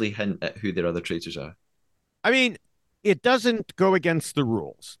obviously hint at who their other traitors are? I mean, it doesn't go against the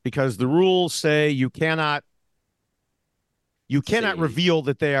rules because the rules say you cannot Say, reveal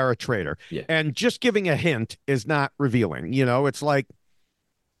that they are a traitor. yeah, And just giving a hint is not revealing. It's like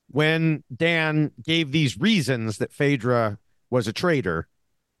when Dan gave these reasons that Phaedra was a traitor,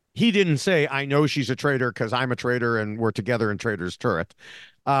 he didn't say, I know she's a traitor because I'm a traitor and we're together in Traitor's Turret.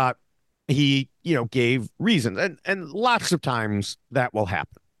 Uh, he, gave reasons. And lots of times that will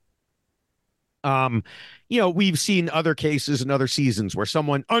happen. Um, we've seen other cases in other seasons where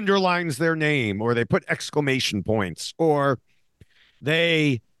someone underlines their name or they put exclamation points or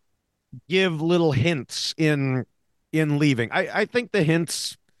they give little hints in leaving. I think the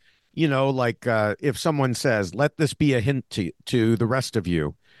hints, like if someone says, "Let this be a hint to the rest of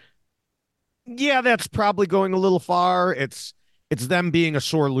you," yeah, that's probably going a little far. It's them being a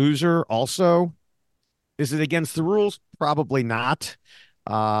sore loser. Also, is it against the rules? Probably not.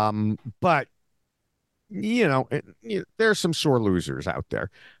 But there's some sore losers out there.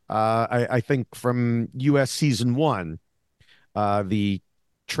 I think from U.S. season one, the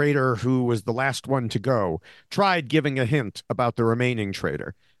traitor who was the last one to go tried giving a hint about the remaining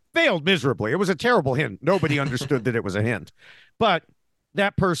traitor. Failed miserably. It was a terrible hint. Nobody understood that it was a hint. But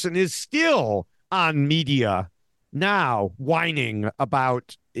that person is still on media now whining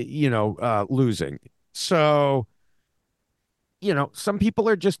about, losing. So, some people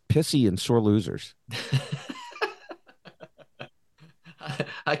are just pissy and sore losers.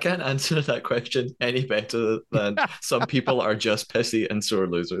 I can't answer that question any better than some people are just pissy and sore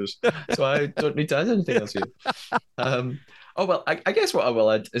losers. So I don't need to add anything else here. Oh well, I guess what I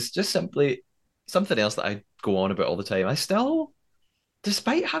will add is just simply something else that I go on about all the time. I still,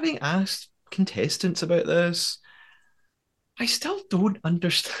 despite having asked contestants about this, I still don't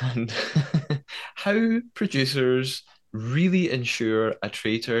understand how producers really ensure a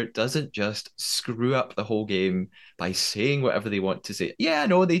traitor doesn't just screw up the whole game by saying whatever they want to say. Yeah,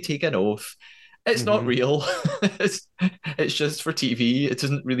 no, they take an oath. It's not Hmm. real. it's just for TV. It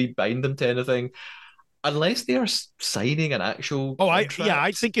doesn't really bind them to anything unless they are signing an actual Oh, I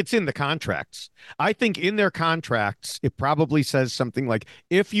contract. think it's in the contracts. I think in their contracts, it probably says something like,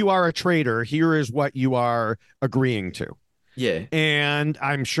 if you are a traitor, here is what you are agreeing to. Yeah. And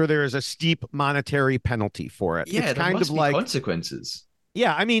I'm sure there is a steep monetary penalty for it. It's Yeah, there kind of must be like, consequences.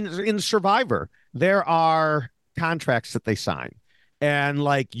 yeah, I mean, in Survivor, there are contracts that they sign. And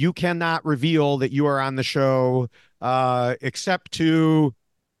like, you cannot reveal that you are on the show except to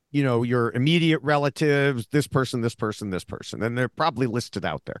your immediate relatives, this person, this person, this person, and they're probably listed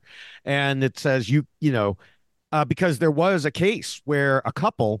out there. And it says because there was a case where a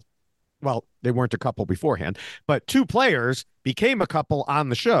couple, well, they weren't a couple beforehand, but two players became a couple on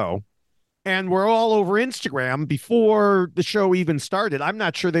the show and were all over Instagram before the show even started. I'm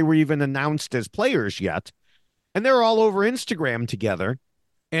not sure they were even announced as players yet. And they're all over Instagram together.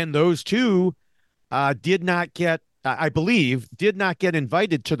 And those two did not get, I believe, did not get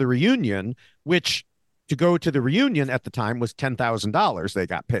invited to the reunion, which to go to the reunion at the time was $10,000 they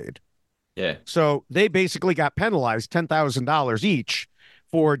got paid. Yeah. So they basically got penalized $10,000 each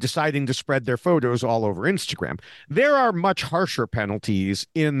for deciding to spread their photos all over Instagram. There are much harsher penalties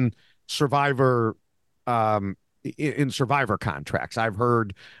in Survivor Survivor contracts. I've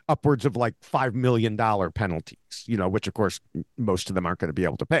heard upwards of like $5 million penalties, which of course most of them aren't going to be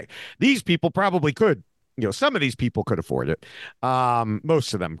able to pay. These people probably could, some of these people could afford it.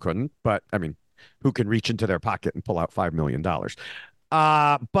 Most of them couldn't, but I mean, who can reach into their pocket and pull out $5 million?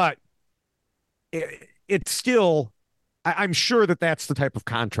 But it's still, I'm sure that that's the type of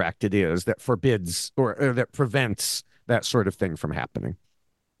contract it is that forbids or that prevents that sort of thing from happening.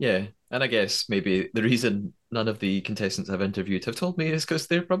 Yeah, and I guess maybe the reason none of the contestants I've interviewed have told me is because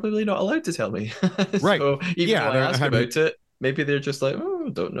they're probably not allowed to tell me. Right. So even Yeah, though I ask about it, maybe they're just like, oh,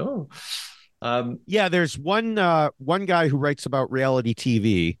 don't know. Yeah, there's one guy who writes about reality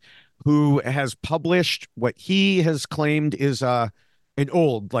TV who has published what he has claimed is an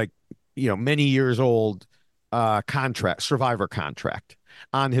old, like, many years old Survivor contract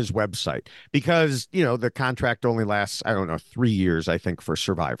on his website, because the contract only lasts, I don't know, 3 years, I think, for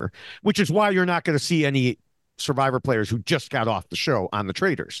Survivor, which is why you're not going to see any Survivor players who just got off the show on the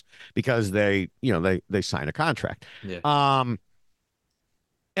Traitors, because they sign a contract. Yeah.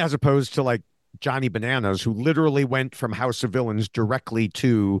 As opposed to like Johnny Bananas, who literally went from House of Villains directly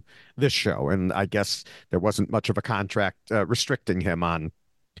to this show, and I guess there wasn't much of a contract restricting him on.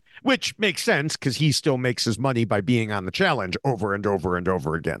 Which makes sense because he still makes his money by being on the challenge over and over and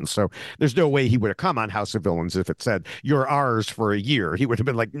over again. So there's no way he would have come on House of Villains if it said, you're ours for a year. He would have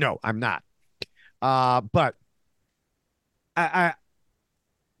been like, no, I'm not. But I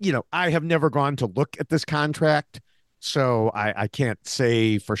have never gone to look at this contract, so I can't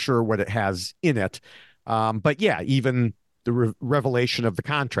say for sure what it has in it. But yeah, even the revelation of the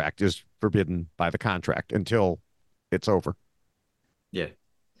contract is forbidden by the contract until it's over. Yeah.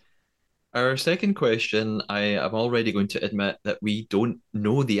 Our second question, I am already going to admit that we don't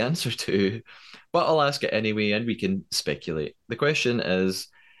know the answer to, but I'll ask it anyway and we can speculate. The question is,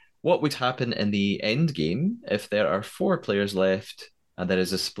 what would happen in the end game if there are 4 players left and there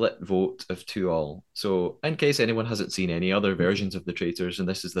is a split vote of 2-all? So in case anyone hasn't seen any other versions of the Traitors and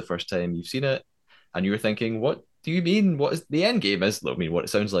this is the first time you've seen it and you're thinking, what do you mean? What is the end game is? I mean, what it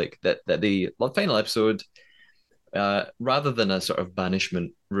sounds like, that the final episode, rather than a sort of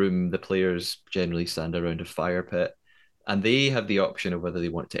banishment room, the players generally stand around a fire pit and they have the option of whether they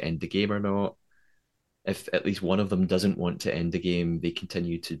want to end the game or not. If at least one of them doesn't want to end the game, they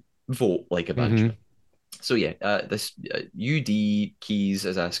continue to vote like a banishment. So yeah, this UD Keys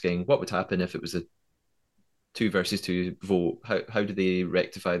is asking, what would happen if it was a 2 versus 2 vote? How do they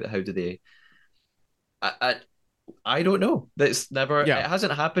rectify that? How do they... I don't know. That's never, Yeah. It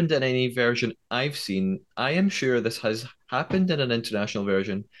hasn't happened in any version I've seen. I am sure this has happened in an international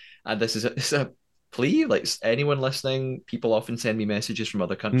version. And this is it's a plea. Like anyone listening, people often send me messages from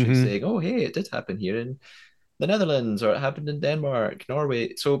other countries saying, oh, hey, it did happen here in the Netherlands, or it happened in Denmark,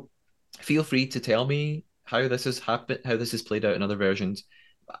 Norway. So feel free to tell me how this has happened, how this has played out in other versions.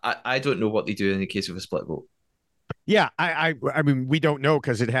 I don't know what they do in the case of a split vote. Yeah, I mean, we don't know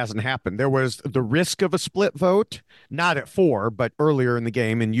because it hasn't happened. There was the risk of a split vote, not at 4, but earlier in the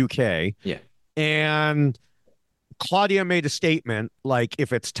game in UK. Yeah. And Claudia made a statement like,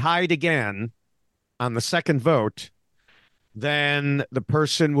 if it's tied again on the second vote, then the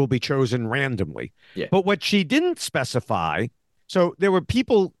person will be chosen randomly. Yeah. But what she didn't specify, so there were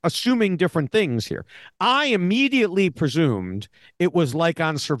people assuming different things here. I immediately presumed it was like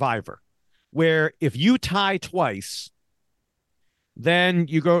on Survivor, where if you tie twice, then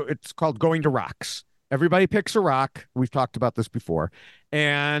you go, it's called going to rocks. Everybody picks a rock. We've talked about this before.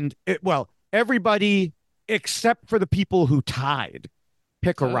 And everybody except for the people who tied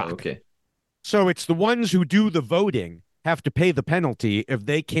pick a rock. Okay. So it's the ones who do the voting have to pay the penalty if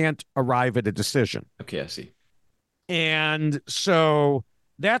they can't arrive at a decision. Okay, I see. And so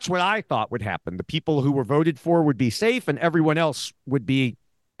that's what I thought would happen. The people who were voted for would be safe and everyone else would be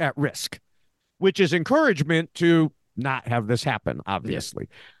at risk, which is encouragement to not have this happen, obviously.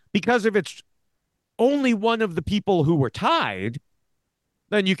 Yeah. Because if it's only one of the people who were tied,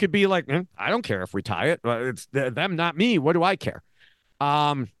 then you could be like, I don't care if we tie it. It's them, not me. What do I care?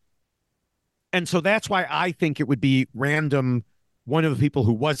 Um, and so that's why I think it would be random, one of the people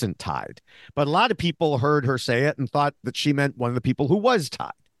who wasn't tied. But a lot of people heard her say it and thought that she meant one of the people who was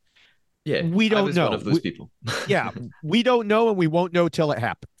tied. Yeah, We I don't was know. one of those people. Yeah, we don't know, and we won't know till it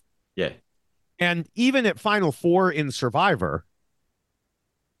happens. Yeah. And even at Final Four in Survivor,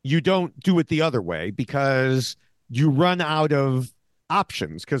 you don't do it the other way because you run out of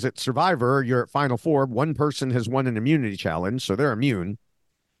options. Because at Survivor, you're at Final Four, one person has won an immunity challenge, so they're immune.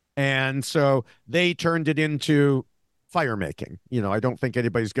 And so they turned it into fire making. I don't think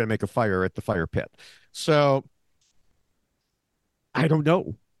anybody's going to make a fire at the fire pit. So I don't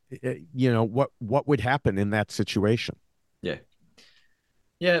know, what would happen in that situation. Yeah.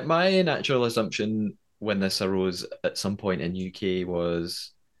 Yeah, my natural assumption when this arose at some point in UK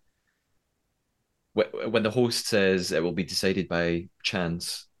was when the host says it will be decided by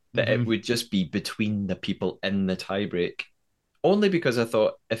chance, that it would just be between the people in the tiebreak. Only because I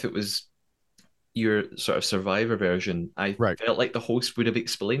thought if it was your sort of Survivor version, I Right. felt like the host would have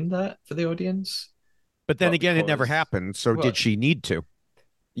explained that for the audience. But then again, it never because- happened. So well, did she need to?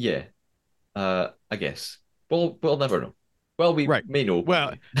 Yeah, I guess. We'll never know. Well, we Right. may know.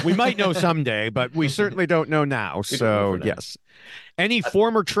 Well, probably. we might know someday, but we certainly don't know now. We don't know So for now. yes. Any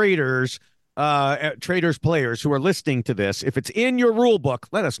former Traitors, Traitors players who are listening to this, if it's in your rule book,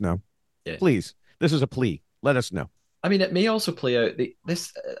 let us know. Yeah. Please. This is a plea. Let us know. I mean, it may also play out.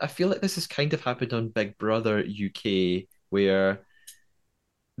 This I feel like this has kind of happened on Big Brother UK, where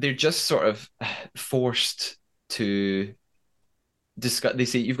they're just sort of forced to discuss. They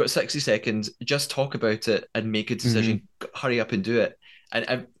say you've got 60 seconds, just talk about it and make a decision. Hurry up and do it.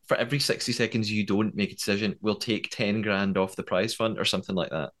 And for every 60 seconds you don't make a decision, we'll take 10 grand off the prize fund or something like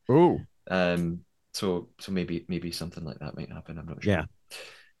that. Oh. So maybe something like that might happen. I'm not sure. Yeah.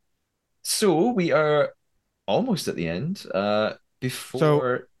 So we are almost at the end.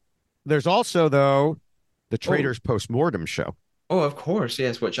 Before there's also, though, the Traitors Postmortem show. Oh, of course,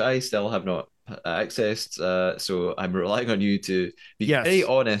 yes, which I still have not accessed. So I'm relying on you to be very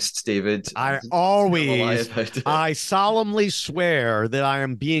honest, David. I solemnly swear that I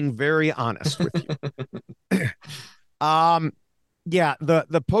am being very honest with you. Yeah,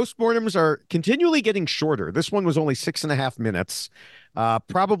 the postmortems are continually getting shorter. This one was only 6.5 minutes,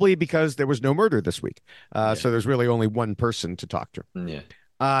 probably because there was no murder this week. So there's really only one person to talk to. Yeah.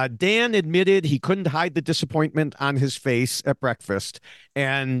 Dan admitted he couldn't hide the disappointment on his face at breakfast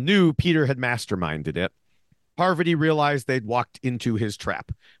and knew Peter had masterminded it. Parvati realized they'd walked into his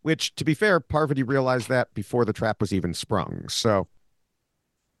trap, which, to be fair, Parvati realized that before the trap was even sprung. So,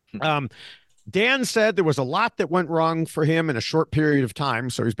 Dan said there was a lot that went wrong for him in a short period of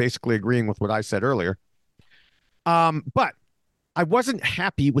time. So he's basically agreeing with what I said earlier. But I wasn't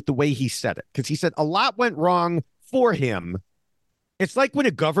happy with the way he said it, because he said a lot went wrong for him. It's like when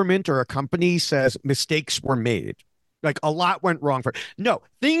a government or a company says mistakes were made. Like a lot went wrong for. No,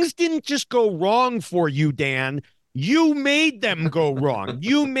 things didn't just go wrong for you, Dan. You made them go wrong.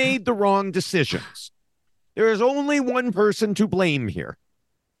 You made the wrong decisions. There is only one person to blame here.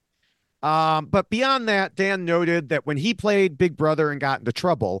 But beyond that, Dan noted that when he played Big Brother and got into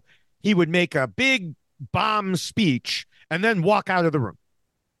trouble, he would make a big bomb speech and then walk out of the room.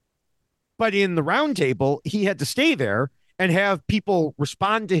 But in the roundtable, he had to stay there and have people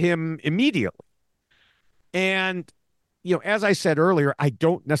respond to him immediately. And, as I said earlier, I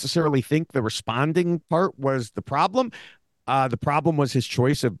don't necessarily think the responding part was the problem. The problem was his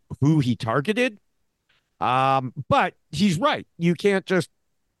choice of who he targeted. But he's right. You can't just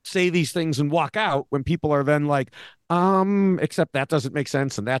say these things and walk out when people are then like, except that doesn't make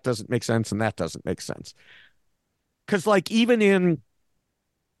sense, and that doesn't make sense, and that doesn't make sense. Because, like, even in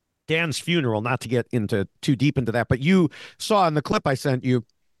Dan's funeral, not to get into too deep into that, but you saw in the clip I sent you,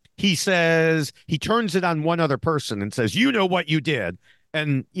 he says, he turns it on one other person and says, you know what you did.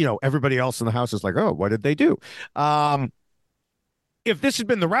 And, everybody else in the house is like, oh, what did they do? If this had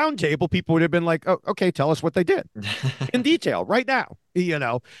been the round table, people would have been like, oh, okay, tell us what they did in detail right now,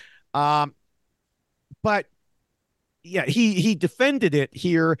 But yeah, he defended it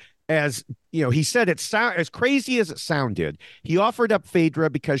here as, he said as crazy as it sounded. He offered up Phaedra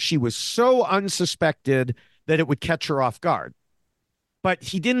because she was so unsuspected that it would catch her off guard. But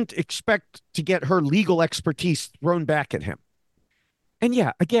he didn't expect to get her legal expertise thrown back at him. And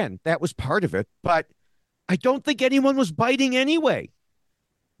yeah, again, that was part of it, but I don't think anyone was biting anyway.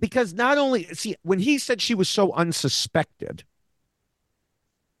 Because when he said she was so unsuspected,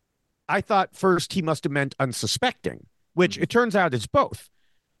 I thought first he must have meant unsuspecting, which it turns out is both.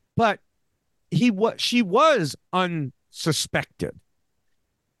 But she was unsuspected.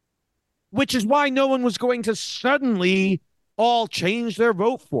 which is why no one was going to suddenly all change their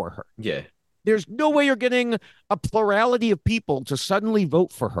vote for her. Yeah. There's no way you're getting a plurality of people to suddenly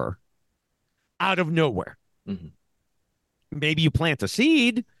vote for her out of nowhere. Mm-hmm. Maybe you plant a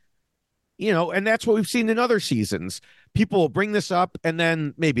seed, and that's what we've seen in other seasons. People will bring this up, and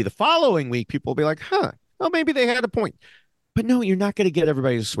then maybe the following week, people will be like, well, maybe they had a point. But no, you're not going to get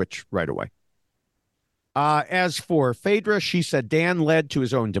everybody to switch right away. As for Phaedra, she said Dan led to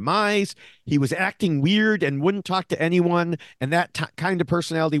his own demise. He was acting weird and wouldn't talk to anyone, and that kind of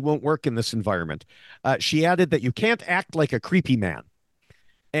personality won't work in this environment. She added that you can't act like a creepy man.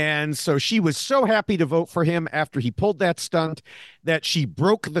 And so she was so happy to vote for him after he pulled that stunt that she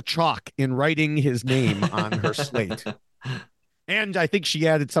broke the chalk in writing his name on her slate. And I think she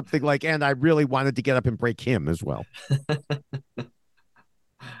added something like, and I really wanted to get up and break him as well.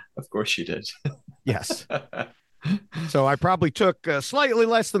 Of course she did. Yes. So I probably took slightly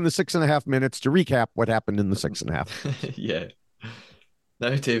less than the 6.5 minutes to recap what happened in the 6.5. Yeah.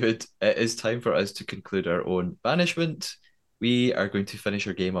 Now, David, it is time for us to conclude our own banishment. We are going to finish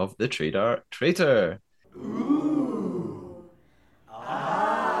our game of the Traitor. Ooh.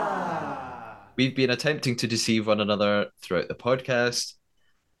 Ah. We've been attempting to deceive one another throughout the podcast.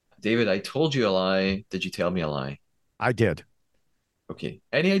 David, I told you a lie. Did you tell me a lie? I did. Okay.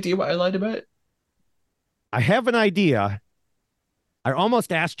 Any idea what I lied about? I have an idea. I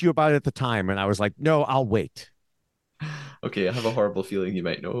almost asked you about it at the time, and I was like, no, I'll wait. Okay, I have a horrible feeling you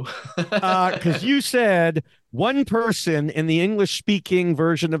might know. Because you said one person in the English-speaking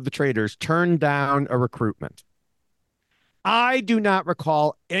version of the Traitors turned down a recruitment. I do not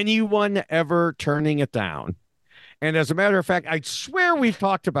recall anyone ever turning it down. And as a matter of fact, I swear we've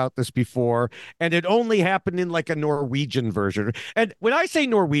talked about this before, and it only happened in like a Norwegian version. And when I say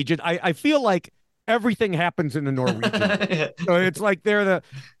Norwegian, I feel like everything happens in the Norwegian. So it's like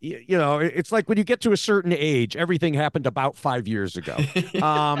it's like when you get to a certain age, everything happened about 5 years ago.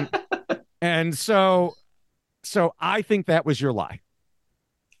 And so I think that was your lie.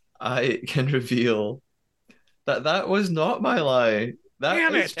 I can reveal that was not my lie. That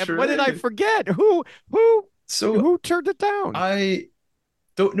Damn is it. true. What did I forget? Who turned it down? I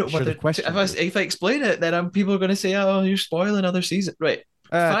don't know what if I explain it, then people are going to say, "Oh, you're spoiling other season." Right.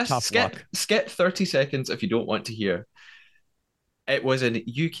 Skip 30 seconds if you don't want to hear. It was in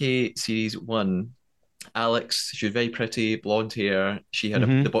UK Series 1. Alex, she was very pretty, blonde hair. She had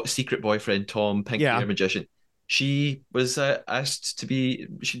the secret boyfriend, Tom, pink hair magician. She was asked to be,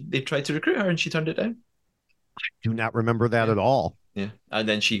 they tried to recruit her and she turned it down. I do not remember that at all. Yeah. And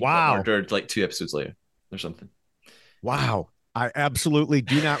then she got murdered like 2 episodes later or something. Wow. I absolutely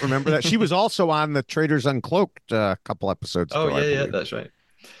do not remember that. She was also on the Traitors Uncloaked a couple episodes ago. Oh, yeah, that's right.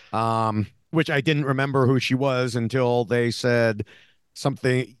 Which I didn't remember who she was until they said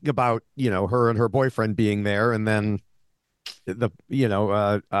something about, her and her boyfriend being there. And then I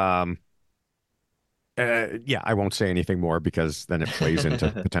won't say anything more because then it plays into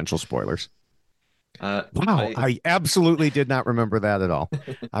potential spoilers. Wow. I absolutely did not remember that at all.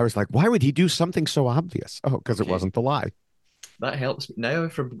 I was like, why would he do something so obvious? Oh, because it wasn't the lie. That helps me. Now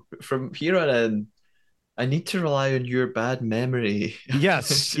from here on in, I need to rely on your bad memory.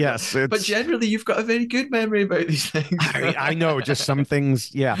 Yes. But generally, you've got a very good memory about these things. I know, just some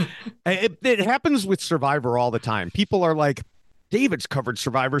things. Yeah. It happens with Survivor all the time. People are like, David's covered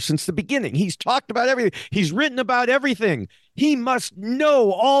Survivor since the beginning. He's talked about everything. He's written about everything. He must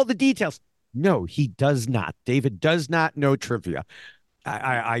know all the details. No, he does not. David does not know trivia.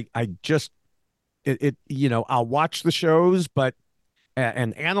 I just, I'll watch the shows,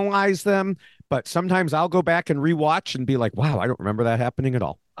 and analyze them. But sometimes I'll go back and rewatch and be like, wow, I don't remember that happening at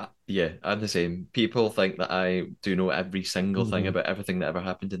all. Yeah, I'm the same. People think that I do know every single thing about everything that ever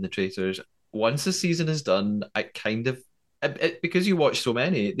happened in the Traitors. Once the season is done, I kind of, because you watch so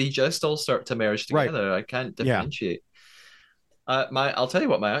many, they just all start to merge together. Right. I can't differentiate. Yeah. I'll tell you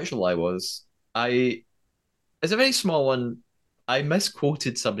what my actual lie was. It's a very small one. I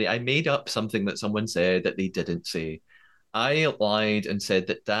misquoted somebody. I made up something that someone said that they didn't say. I lied and said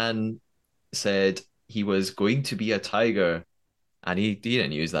that Dan said he was going to be a tiger, and he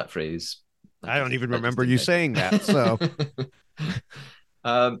didn't use that phrase. I don't even remember you saying that. So,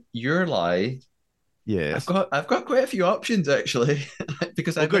 your lie. Yes, I've got quite a few options actually,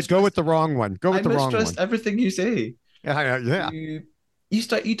 because go with the wrong one. Go with the wrong one. I mistrust everything you say. Yeah.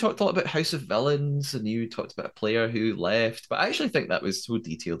 You talked a lot about House of Villains, and you talked about a player who left, but I actually think that was so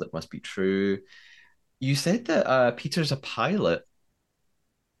detailed it must be true. You said that Peter's a pilot,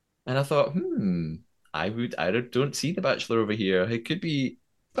 and I thought, I don't see the Bachelor over here. It could be,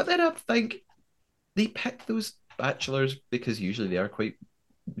 but then I think they pick those bachelors because usually they are quite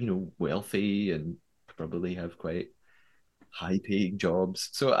wealthy and probably have quite high-paying jobs.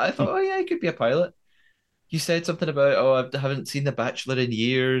 So I thought, oh yeah, I could be a pilot. You said something about, oh, I haven't seen The Bachelor in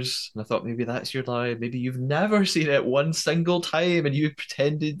years. And I thought maybe that's your lie. Maybe you've never seen it one single time and you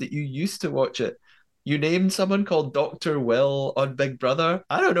pretended that you used to watch it. You named someone called Dr. Will on Big Brother.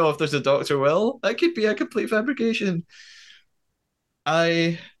 I don't know if there's a Dr. Will. That could be a complete fabrication.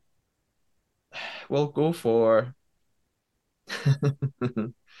 I will go for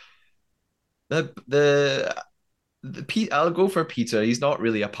the Pete. I'll go for Peter. He's not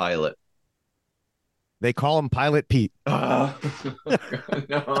really a pilot. They call him Pilot Pete. Oh,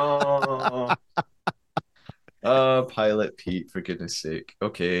 no. Oh, Pilot Pete, for goodness sake.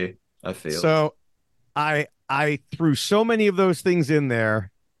 Okay, I failed. So I threw so many of those things in there,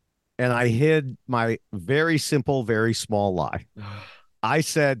 and I hid my very simple, very small lie. I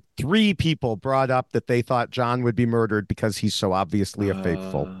said 3 people brought up that they thought John would be murdered because he's so obviously a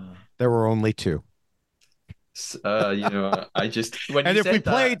faithful. There were only 2. I just when and you if we said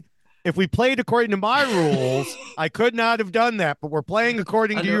played, that, if we played according to my rules, I could not have done that. But we're playing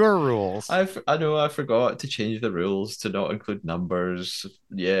according to your rules. I know I forgot to change the rules to not include numbers.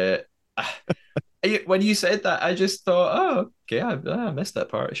 Yeah. When you said that, I just thought, oh, okay, I missed that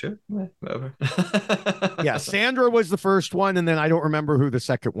part. Sure, whatever. Yeah, Sandra was the first one, and then I don't remember who the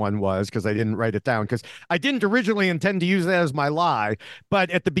second one was because I didn't write it down because I didn't originally intend to use that as my lie. But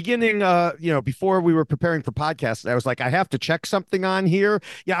at the beginning, before we were preparing for podcasts, I was like, I have to check something on here.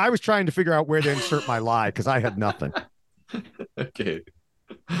 Yeah, I was trying to figure out where to insert my lie because I had nothing. Okay.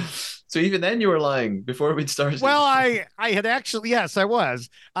 So even then you were lying before we'd started. Well, I had actually, yes, I was.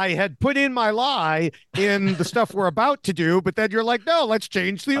 I had put in my lie in the stuff we're about to do, but then you're like, no, let's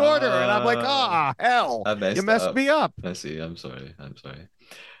change the order. And I'm like, hell, you messed me up. I see. I'm sorry.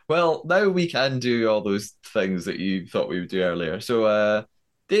 Well, now we can do all those things that you thought we would do earlier. So,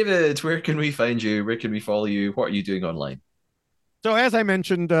 David, where can we find you? Where can we follow you? What are you doing online? So as I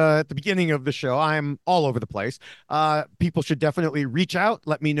mentioned at the beginning of the show, I'm all over the place. People should definitely reach out.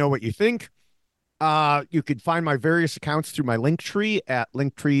 Let me know what you think. You could find my various accounts through my Linktree at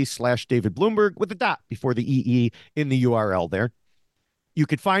Linktree/David Bloomberg with a dot before the EE in the URL there. You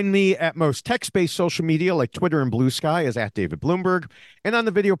could find me at most text-based social media like Twitter and Blue Sky as at David Bloomberg. And on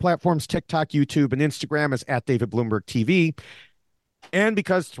the video platforms TikTok, YouTube, and Instagram as at David Bloomberg TV. And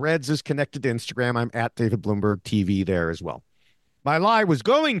because Threads is connected to Instagram, I'm at David Bloomberg TV there as well. My lie was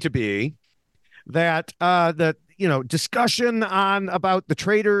going to be that the discussion on about the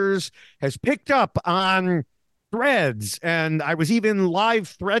Traitors has picked up on Threads, and I was even live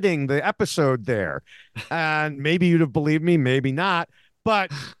threading the episode there. And maybe you'd have believed me, maybe not,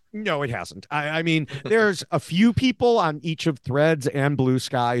 but no, it hasn't. I mean, there's a few people on each of Threads and Blue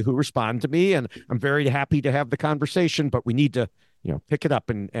Sky who respond to me, and I'm very happy to have the conversation, but we need to, pick it up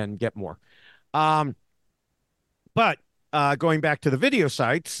and get more. But going back to the video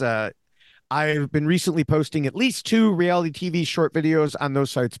sites, I've been recently posting at least 2 reality TV short videos on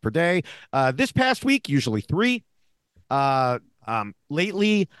those sites per day. This past week, usually 3.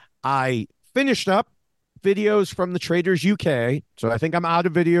 Lately, I finished up videos from the Traitors UK, so I think I'm out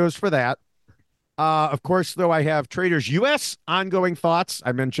of videos for that. Of course, though, I have Traitors US ongoing thoughts.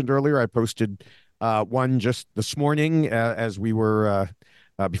 I mentioned earlier I posted one just this morning as we were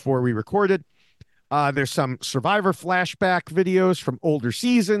before we recorded. There's some Survivor flashback videos from older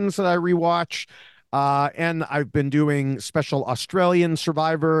seasons that I rewatch. And I've been doing special Australian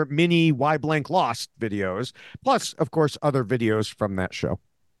Survivor mini Why Blank Lost videos, plus, of course, other videos from that show.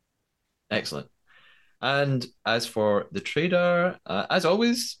 Excellent. And as for the Trader, as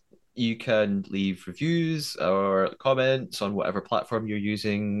always, you can leave reviews or comments on whatever platform you're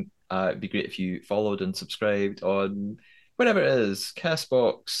using. It'd be great if you followed and subscribed on whatever it is,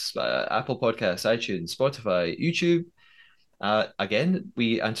 Castbox, Apple Podcasts, iTunes, Spotify, YouTube. Again,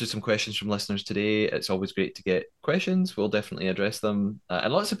 we answered some questions from listeners today. It's always great to get questions. We'll definitely address them.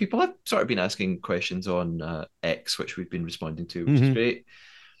 And lots of people have sort of been asking questions on X, which we've been responding to, which is great.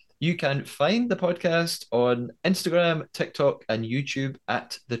 You can find the podcast on Instagram, TikTok, and YouTube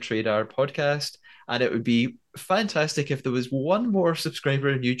at the Trader Podcast. And it would be fantastic if there was one more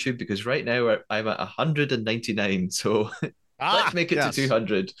subscriber on YouTube, because right now I'm at 199. So let's make it to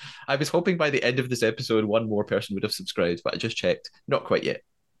 200. I was hoping by the end of this episode, one more person would have subscribed, but I just checked. Not quite yet.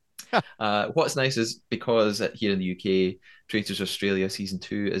 What's nice is because here in the UK, Traitors Australia Season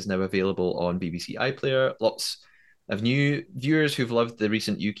 2 is now available on BBC iPlayer. Lots of new viewers who've loved the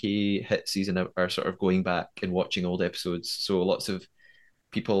recent UK hit season are sort of going back and watching old episodes. So lots of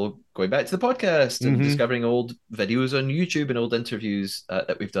people going back to the podcast and discovering old videos on YouTube and old interviews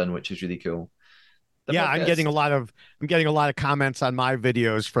that we've done, which is really cool. Yeah, I'm getting a podcast. lot of comments on my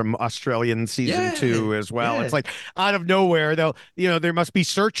videos from Australian season Yeah, 2 as well. It's yeah. like out of nowhere, there must be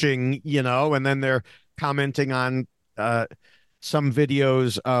searching, and then they're commenting on uh some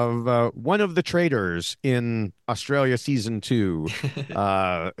videos of one of the traitors in Australia season 2,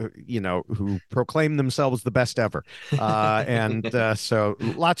 who proclaim themselves the best ever. And so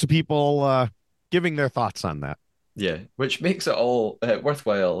lots of people giving their thoughts on that. Yeah, which makes it all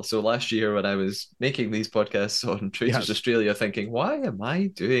worthwhile. So last year, when I was making these podcasts on Traitors Yes. Australia, thinking, "Why am I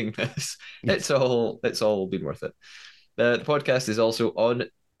doing this?" It's all been worth it. The podcast is also on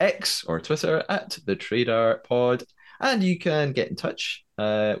X or Twitter at the Trader Pod, and you can get in touch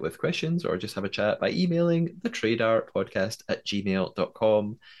with questions or just have a chat by emailing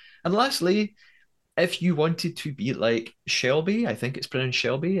thetraderpodcast@gmail.com. And lastly, if you wanted to be like Shelby, I think it's pronounced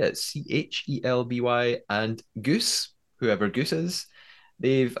Shelby, it's Chelby, and Goose, whoever Goose is,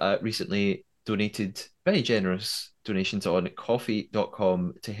 they've recently donated very generous donations on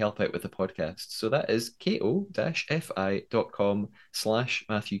coffee.com to help out with the podcast. So that is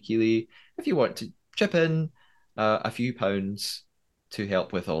ko-fi.com/Matthew Keeley. If you want to chip in a few pounds to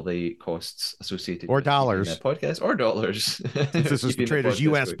help with all the costs associated Or with keeping the dollars, podcast, or dollars, since this is the keeping the Traitors podcast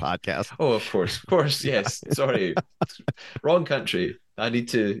US going. podcast. Oh, of course, Yeah. yes. Sorry, wrong country. I need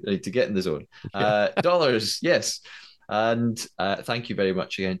to get in the zone. Yeah. Dollars, yes. And thank you very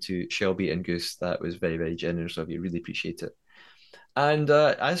much again to Shelby and Goose. That was very, very generous of you. Really appreciate it. And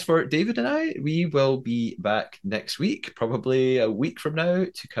as for David and I, we will be back next week, probably a week from now,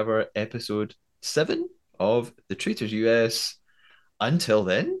 to cover episode 7 of the Traitors US. Until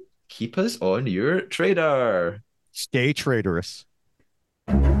then, keep us on your trader. Stay traitorous.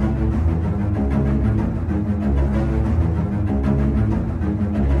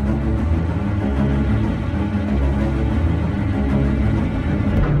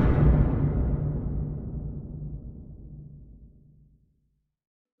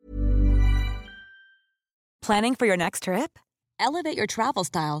 Planning for your next trip? Elevate your travel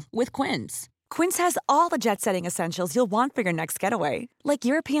style with Quince. Quince has all the jet-setting essentials you'll want for your next getaway, like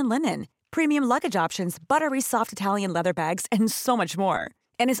European linen, premium luggage options, buttery soft Italian leather bags, and so much more.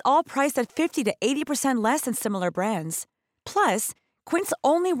 And is all priced at 50 to 80% less than similar brands. Plus, Quince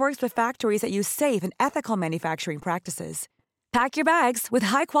only works with factories that use safe and ethical manufacturing practices. Pack your bags with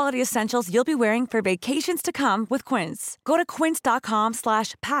high-quality essentials you'll be wearing for vacations to come with Quince. Go to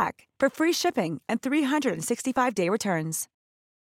quince.com/pack for free shipping and 365-day returns.